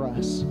out for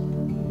us,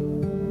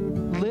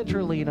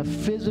 literally in a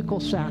physical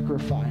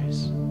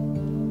sacrifice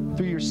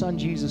through your Son,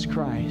 Jesus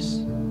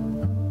Christ.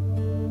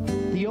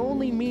 The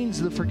only means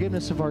of the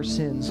forgiveness of our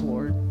sins,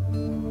 Lord.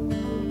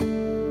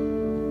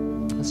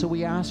 And so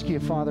we ask you,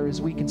 Father,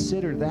 as we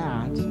consider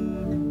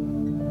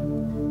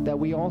that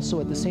we also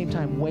at the same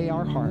time weigh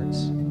our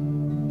hearts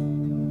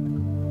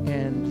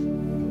and,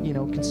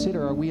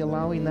 consider, are we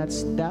allowing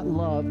that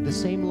love, the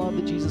same love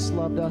that Jesus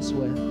loved us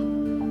with,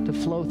 to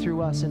flow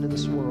through us into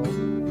this world?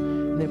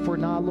 And if we're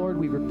not, Lord,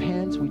 we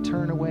repent, we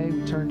turn away,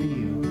 we turn to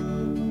you.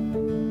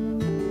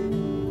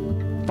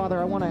 Father,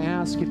 I want to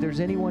ask if there's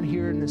anyone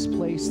here in this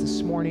place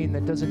this morning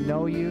that doesn't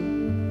know you,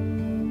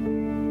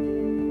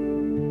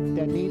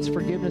 that needs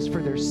forgiveness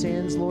for their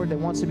sins, Lord, that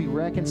wants to be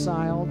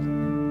reconciled.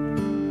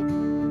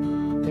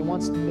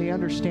 They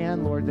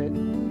understand, Lord,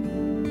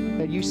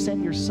 that you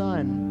sent your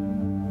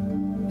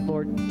Son,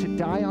 Lord, to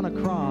die on a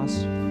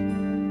cross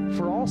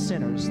for all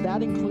sinners.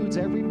 That includes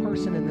every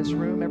person in this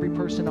room, every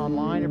person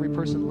online, every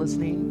person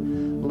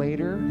listening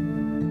later.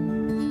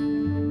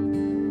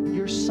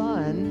 Your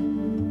Son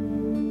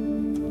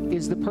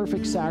is the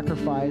perfect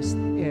sacrifice,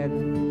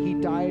 and He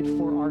died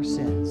for our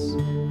sins.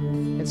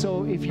 And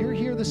so if you're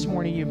here this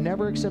morning, you've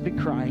never accepted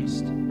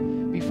Christ,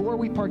 before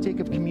we partake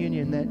of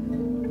communion, that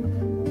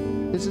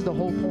this is the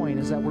whole point,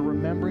 is that we're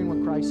remembering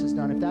what Christ has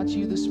done. If that's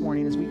you this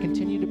morning, as we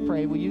continue to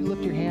pray, will you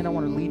lift your hand? I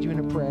want to lead you in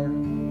a prayer.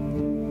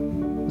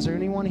 Is there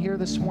anyone here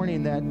this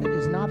morning that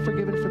is not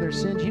forgiven for their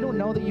sins? You don't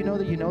know that you know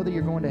that you know that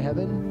you're going to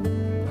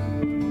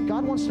heaven?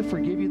 God wants to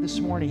forgive you this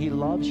morning. He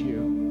loves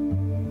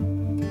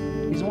you.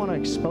 He doesn't want to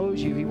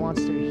expose you. He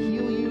wants to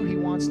heal you. He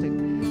wants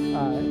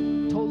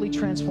to totally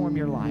transform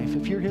your life.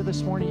 If you're here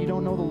this morning, you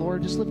don't know the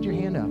Lord, just lift your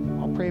hand up.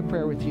 I'll pray a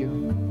prayer with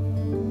you.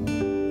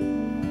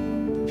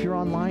 If you're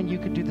online, you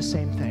could do the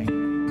same thing.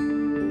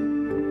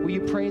 Will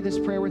you pray this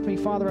prayer with me?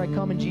 Father, I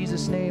come in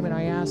Jesus' name, and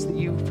I ask that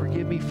you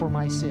forgive me for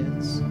my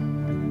sins.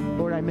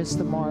 Lord, I missed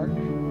the mark,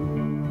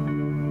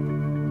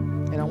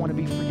 and I want to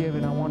be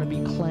forgiven. I want to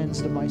be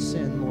cleansed of my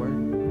sin, Lord.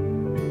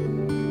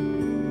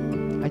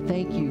 I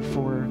thank you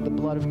for the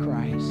blood of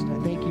Christ. I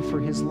thank you for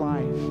His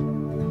life,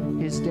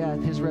 His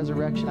death, His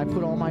resurrection. I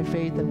put all my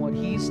faith in what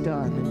He's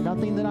done, and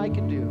nothing that I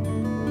can do,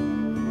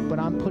 but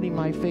I'm putting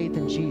my faith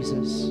in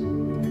Jesus.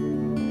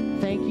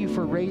 Thank you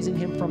for raising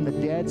Him from the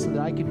dead so that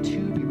I could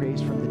too be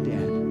raised from the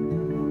dead.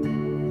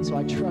 So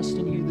I trust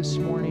in you this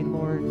morning,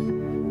 Lord.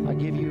 I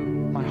give you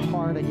my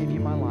heart. I give you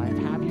my life.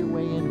 Have your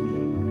way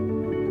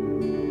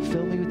in me.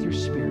 Fill me with your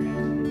Spirit.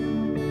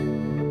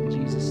 In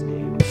Jesus'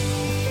 name.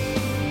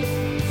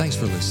 Thanks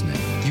for listening.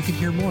 You can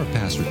hear more of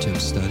Pastor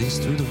Tim's studies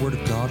through the Word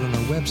of God on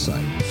our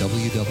website,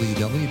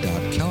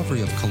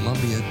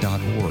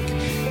 www.calvaryofcolumbia.org.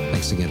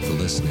 Thanks again for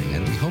listening,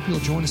 and we hope you'll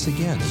join us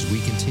again as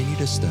we continue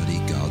to study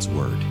God's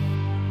Word.